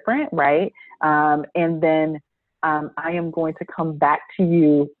something different, right? And then I am going to come back to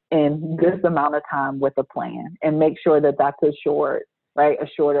you in this amount of time with a plan, and make sure that that's a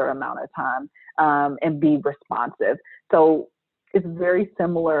shorter amount of time, and be responsive. So it's very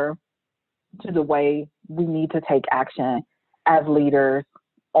similar to the way we need to take action as leaders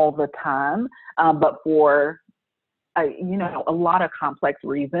all the time. But for, a lot of complex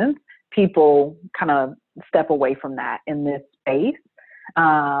reasons, people kind of step away from that in this space.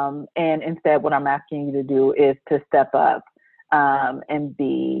 And instead, what I'm asking you to do is to step up and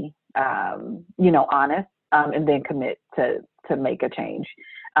be, honest, and then commit to make a change.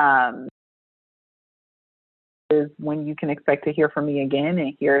 Is when you can expect to hear from me again,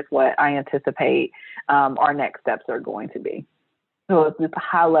 and here's what I anticipate our next steps are going to be. So it's just a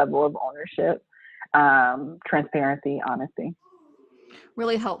high level of ownership, transparency, honesty.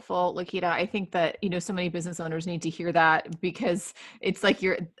 Really helpful, Lakita. I think that, so many business owners need to hear that, because it's like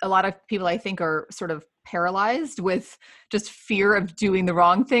a lot of people, I think, are sort of paralyzed with just fear of doing the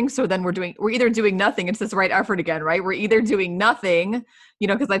wrong thing. So then we're either doing nothing. It's this right effort again, right? We're either doing nothing,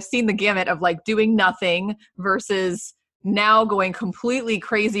 because I've seen the gamut of like doing nothing versus now going completely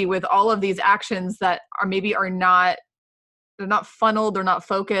crazy with all of these actions that they're not funneled, they're not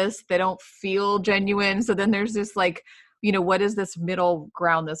focused, they don't feel genuine. So then there's this like, what is this middle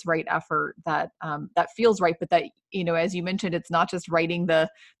ground, this right effort that feels right, but that, as you mentioned, it's not just writing the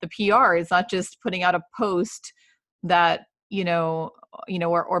PR, it's not just putting out a post that,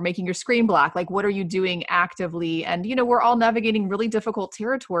 or making your screen black. Like, what are you doing actively? And, we're all navigating really difficult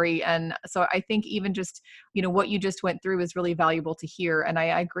territory. And so I think even just, what you just went through is really valuable to hear. And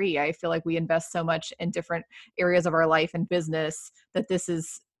I agree. I feel like we invest so much in different areas of our life and business that this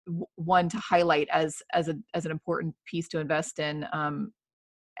is one to highlight as an important piece to invest in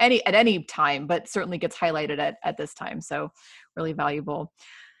at any time, but certainly gets highlighted at this time. So really valuable.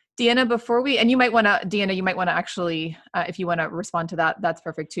 Deanna, you might want to actually, if you want to respond to that, that's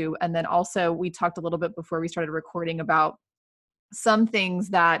perfect too. And then also we talked a little bit before we started recording about some things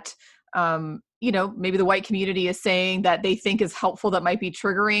that, maybe the white community is saying that they think is helpful that might be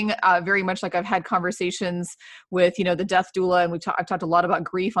triggering, very much like I've had conversations with, the death doula, and I've talked a lot about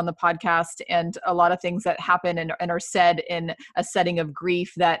grief on the podcast, and a lot of things that happen and are said in a setting of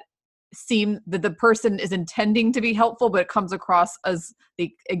grief that seem that the person is intending to be helpful, but it comes across as the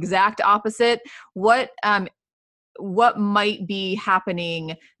exact opposite. What might be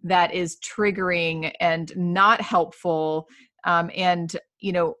happening that is triggering and not helpful? And,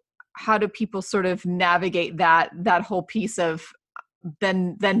 how do people sort of navigate that whole piece of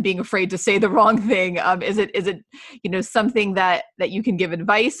then being afraid to say the wrong thing? Is it something that you can give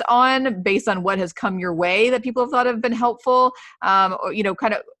advice on based on what has come your way that people have thought have been helpful? Or,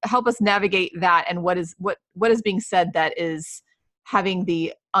 kind of help us navigate that, and what is being said that is having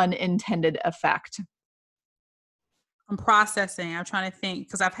the unintended effect? I'm processing. I'm trying to think,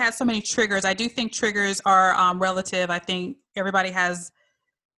 because I've had so many triggers. I do think triggers are relative. I think everybody has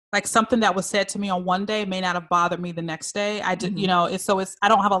like something that was said to me on one day may not have bothered me the next day. I did, I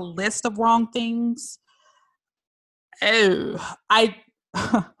don't have a list of wrong things.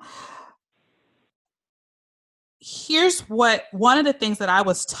 here's one of the things that I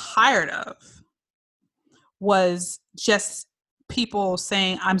was tired of was just people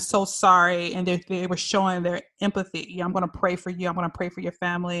saying, I'm so sorry. And they were showing their empathy. I'm going to pray for you. I'm going to pray for your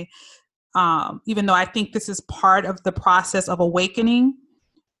family. Even though I think this is part of the process of awakening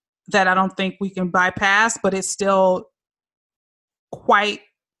that I don't think we can bypass, but it's still quite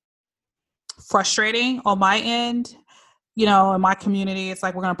frustrating on my end. In my community, it's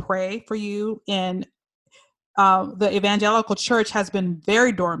like, we're going to pray for you. And the evangelical church has been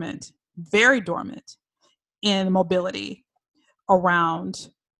very dormant in mobility around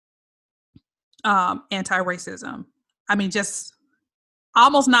anti-racism. I mean, just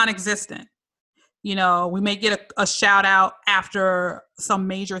almost non-existent. We may get a shout out after some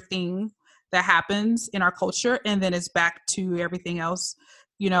major thing that happens in our culture, and then it's back to everything else,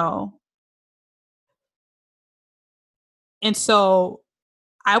 And so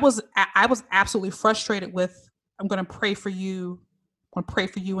I was absolutely frustrated with, I'm going to pray for you. I'm going to pray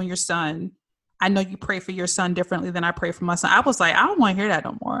for you and your son. I know you pray for your son differently than I pray for my son. I was like, I don't want to hear that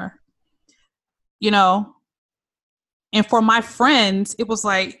no more. And for my friends, it was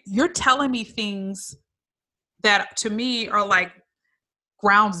like, you're telling me things that to me are like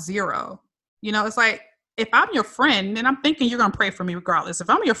ground zero. It's like, if I'm your friend, then I'm thinking you're going to pray for me regardless. If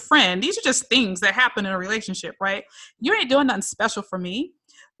I'm your friend, these are just things that happen in a relationship, right? You ain't doing nothing special for me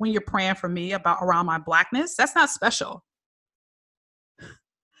when you're praying for me around my Blackness. That's not special.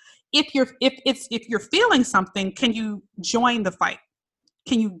 If you're feeling something, can you join the fight?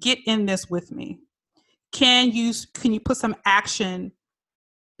 Can you get in this with me? Can you put some action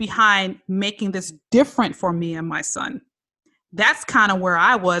behind making this different for me and my son? That's kind of where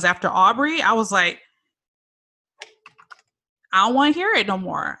I was after Aubrey. I was like, I don't want to hear it no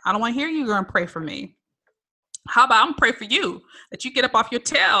more. I don't want to hear you going to pray for me. How about I'm going to pray for you, that you get up off your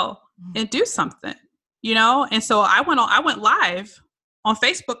tail and do something, And so I went live on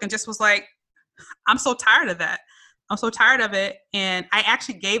Facebook and just was like, I'm so tired of that. I'm so tired of it. And I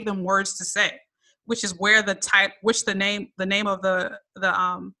actually gave them words to say, which is where the name of the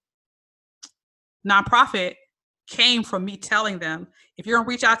nonprofit came from, me telling them, if you're going to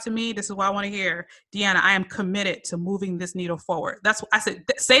reach out to me, this is what I want to hear. Deanna, I am committed to moving this needle forward. That's what I said.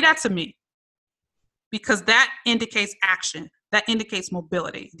 Say that to me, because that indicates action. That indicates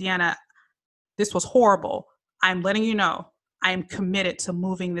mobility. Deanna, this was horrible. I'm letting you know I am committed to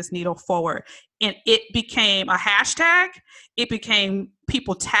moving this needle forward. And it became a hashtag. It became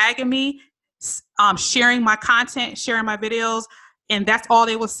people tagging me, sharing my content, sharing my videos. And that's all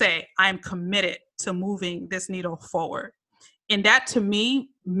they will say. I am committed to moving this needle forward. And that, to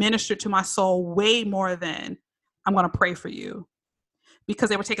me, ministered to my soul way more than I'm going to pray for you, because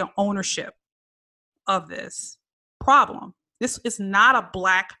they were taking ownership of this problem. This is not a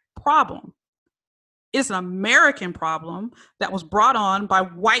Black problem. It's an American problem that was brought on by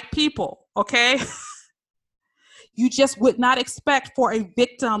white people, okay? You just would not expect for a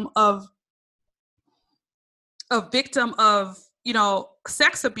victim of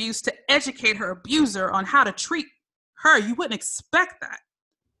sex abuse to educate her abuser on how to treat her. You wouldn't expect that,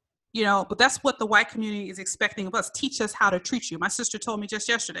 but that's what the white community is expecting of us. Teach us how to treat you. My sister told me just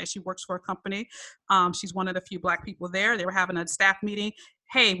yesterday, she works for a company. She's one of the few Black people there. They were having a staff meeting.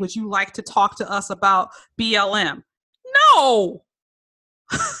 Hey, would you like to talk to us about BLM? No.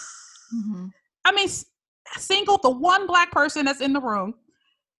 Mm-hmm. I mean, single the one Black person that's in the room.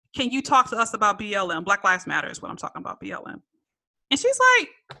 Can you talk to us about BLM? Black Lives Matter is what I'm talking about, BLM. And she's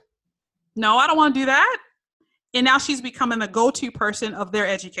like, no, I don't want to do that. And now she's becoming the go-to person of their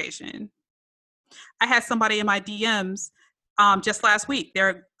education. I had somebody in my DMs just last week.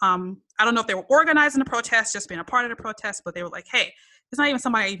 I don't know if they were organizing the protest, just being a part of the protest, but they were like, hey, it's not even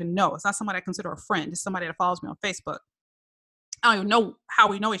somebody I even know. It's not somebody I consider a friend. It's somebody that follows me on Facebook. I don't even know how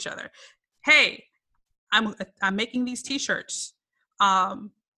we know each other. Hey, I'm making these T-shirts,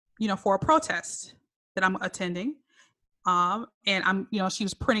 for a protest that I'm attending. And she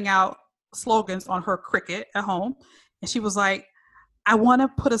was printing out slogans on her Cricut at home. And she was like, I want to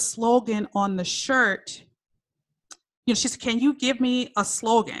put a slogan on the shirt. She said, can you give me a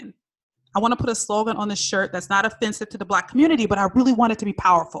slogan? I want to put a slogan on the shirt that's not offensive to the Black community, but I really want it to be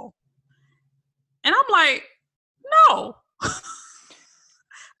powerful. And I'm like, no,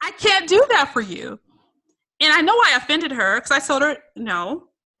 I can't do that for you. And I know I offended her, because I told her, no.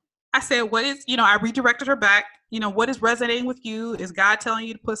 I said, I redirected her back. What is resonating with you? Is God telling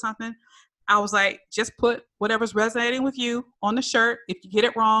you to put something? I was like, just put whatever's resonating with you on the shirt. If you get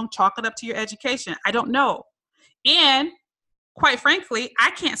it wrong, chalk it up to your education. I don't know. And quite frankly,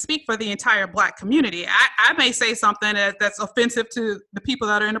 I can't speak for the entire Black community. I may say something that's offensive to the people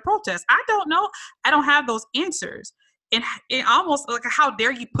that are in the protest. I don't know. I don't have those answers. And it almost like, how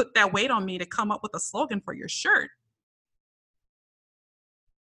dare you put that weight on me to come up with a slogan for your shirt?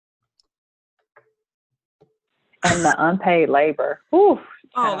 And the unpaid labor. Oof,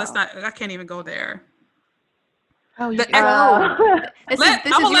 oh, let's not. I can't even go there. Oh, you can go. I'm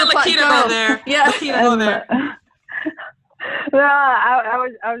gonna let Lakita go there. Yeah, Lakita go there. No, I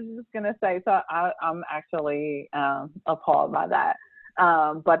was just gonna say. So I'm actually appalled by that.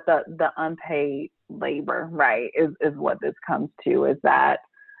 But the unpaid labor, right, is what this comes to. Is that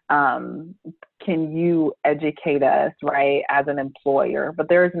can you educate us, right, as an employer? But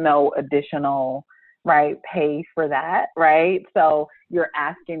there's no additional, right, pay for that, right? So you're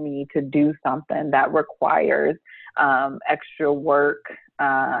asking me to do something that requires extra work,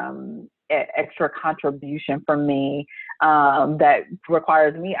 extra contribution from me, that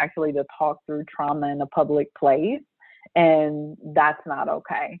requires me actually to talk through trauma in a public place. And that's not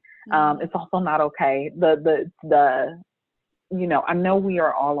okay. It's also not okay. I know we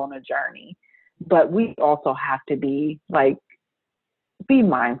are all on a journey, but we also have to be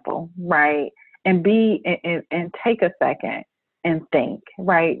mindful, right? And and take a second and think,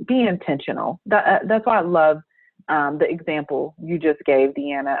 right? Be intentional. That's why I love the example you just gave,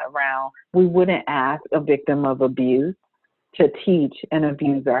 Deanna, around we wouldn't ask a victim of abuse to teach an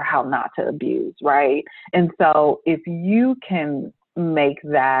abuser how not to abuse, right? And so if you can make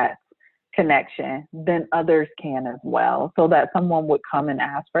that connection, then others can as well. So that someone would come and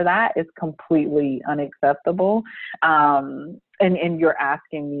ask for that is completely unacceptable. And you're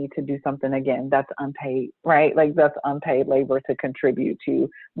asking me to do something, again, that's unpaid, right? Like, that's unpaid labor to contribute to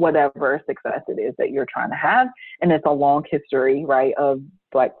whatever success it is that you're trying to have. And it's a long history, right, of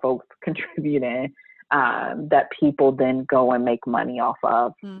Black folks contributing that people then go and make money off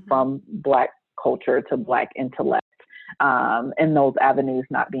of, from Black culture to Black intellect, and those avenues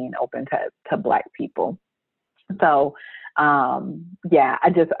not being open to Black people. So, yeah,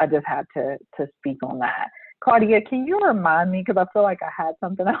 I just had to speak on that. Claudia, can you remind me, because I feel like I had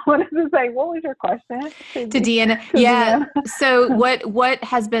something I wanted to say. What was your question? To Deanna. Yeah. So what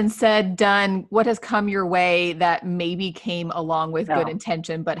has been said, done, what has come your way that maybe came along with good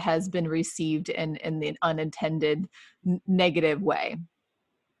intention, but has been received in the unintended negative way?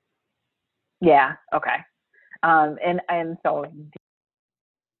 Yeah. Okay. And so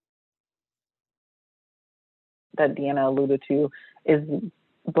that Deanna alluded to is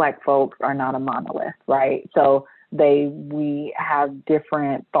Black folks are not a monolith, right? So we have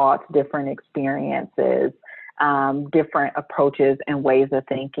different thoughts, different experiences, different approaches and ways of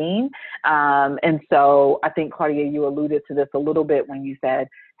thinking. And so I think, Claudia, you alluded to this a little bit when you said,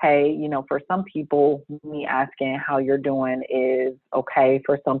 hey, for some people, me asking how you're doing is okay.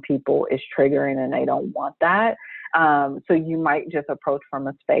 For some people, it's triggering and they don't want that. So you might just approach from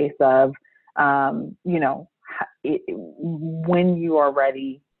a space of, when you are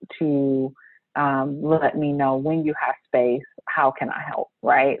ready to let me know, when you have space, how can I help,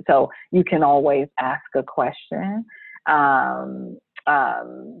 right? So you can always ask a question that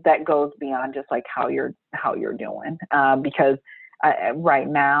goes beyond just like how you're doing, because right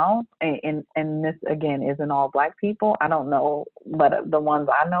now, and this again isn't all Black people, I don't know, but the ones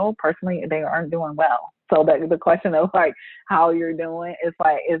I know personally, they aren't doing well. So the question of like how you're doing is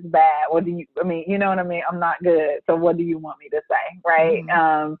like, it's bad. What do you, you know what I mean? I'm not good. So what do you want me to say? Right.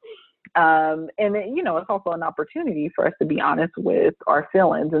 And it's also an opportunity for us to be honest with our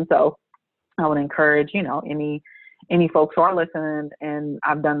feelings. And so I would encourage, any folks who are listening, and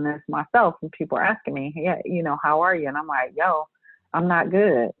I've done this myself, and people are asking me, yeah, how are you? And I'm like, yo, I'm not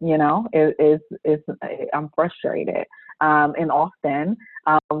good. I'm frustrated. And often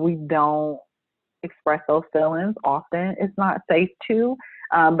we don't express those feelings. Often it's not safe to,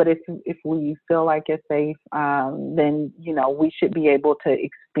 but if we feel like it's safe, then we should be able to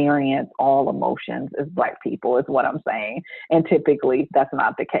experience all emotions as Black people, is what I'm saying. And typically that's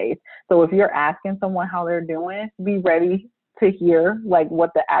not the case. So if you're asking someone how they're doing, be ready to hear like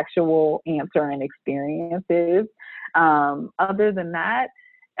what the actual answer and experience is. Other than that,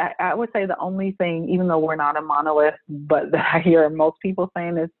 I would say the only thing, even though we're not a monolith, but that I hear most people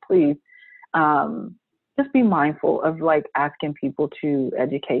saying is, please, just be mindful of like asking people to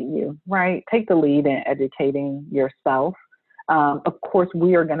educate you, right? Take the lead in educating yourself. Of course,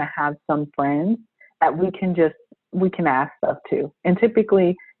 we are going to have some friends that we can ask stuff to. And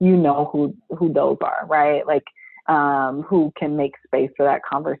typically, who those are, right? Like, who can make space for that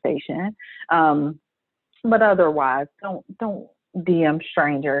conversation. But otherwise, don't DM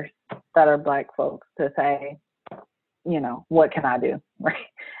strangers that are Black folks to say, what can I do?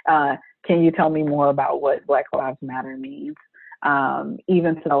 Right? Can you tell me more about what Black Lives Matter means?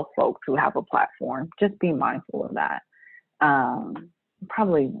 Even to those folks who have a platform, just be mindful of that.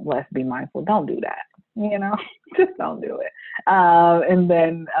 Probably less be mindful. Don't do that. Just don't do it. And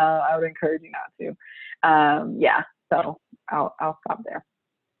then I would encourage you not to. So I'll stop there.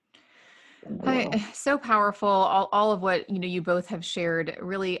 So powerful. All of what, you both have shared.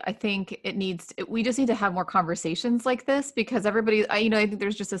 Really, I think we just need to have more conversations like this, because everybody, I think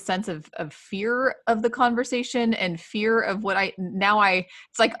there's just a sense of fear of the conversation and fear of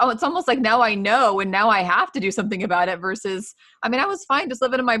it's like, oh, it's almost like now I know, and now I have to do something about it versus, I was fine just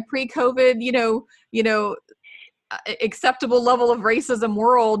living in my pre-COVID, acceptable level of racism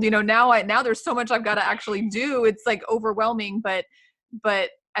world. Now there's so much I've got to actually do. It's like overwhelming, but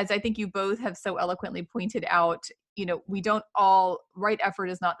as I think you both have so eloquently pointed out, we don't all, right effort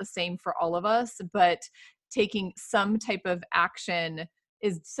is not the same for all of us, but taking some type of action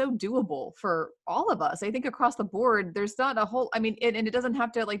is so doable for all of us. I think across the board, there's not a whole, and it doesn't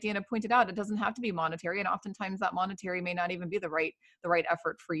have to, like Deanna pointed out, it doesn't have to be monetary. And oftentimes that monetary may not even be the right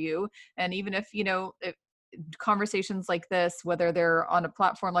effort for you. And even if, conversations like this, whether they're on a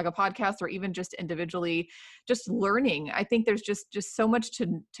platform like a podcast or even just individually, just learning. I think there's just so much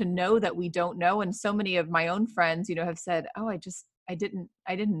to know that we don't know. And so many of my own friends, have said, oh, I didn't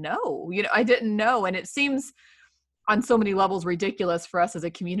know, I didn't know. And it seems on so many levels ridiculous for us as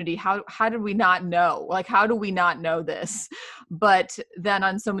a community. How did we not know? Like, how do we not know this? But then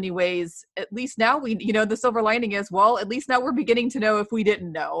on so many ways, at least now we, the silver lining is, well, at least now we're beginning to know if we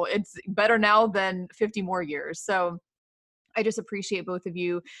didn't know. It's better now than 50 more years. So I just appreciate both of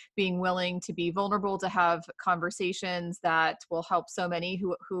you being willing to be vulnerable, to have conversations that will help so many.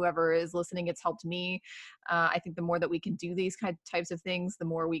 Whoever is listening, it's helped me. I think the more that we can do these types of things, the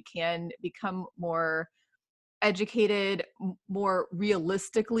more we can become more educated, more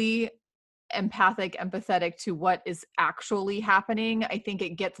realistically empathic, empathetic to what is actually happening. I think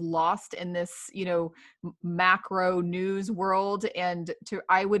it gets lost in this, macro news world. And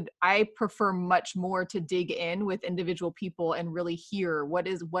I prefer much more to dig in with individual people and really hear what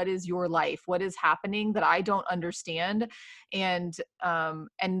is your life, what is happening that I don't understand. And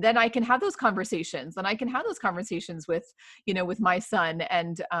then I can have those conversations, with, with my son.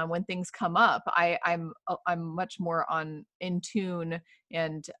 And when things come up, I'm much more in tune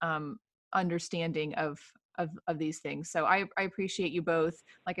and understanding of these things. So I appreciate you both.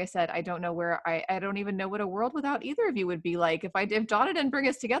 Like I said, I don't know where I don't even know what a world without either of you would be like. If Donna didn't bring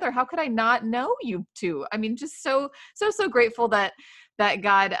us together, how could I not know you two? Just so grateful that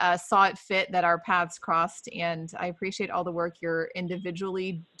God saw it fit that our paths crossed. And I appreciate all the work you're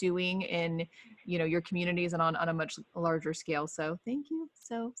individually doing in, your communities and on a much larger scale. So thank you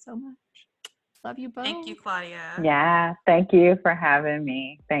so much. Love you both. Thank you, Claudia. Yeah, thank you for having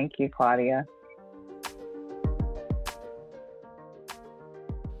me. Thank you, Claudia.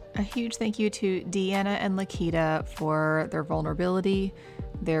 A huge thank you to Deanna and Lakita for their vulnerability,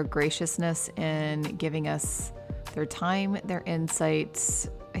 their graciousness in giving us their time, their insights.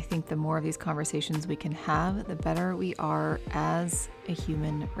 I think the more of these conversations we can have, the better we are as a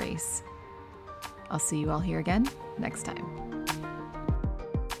human race. I'll see you all here again next time.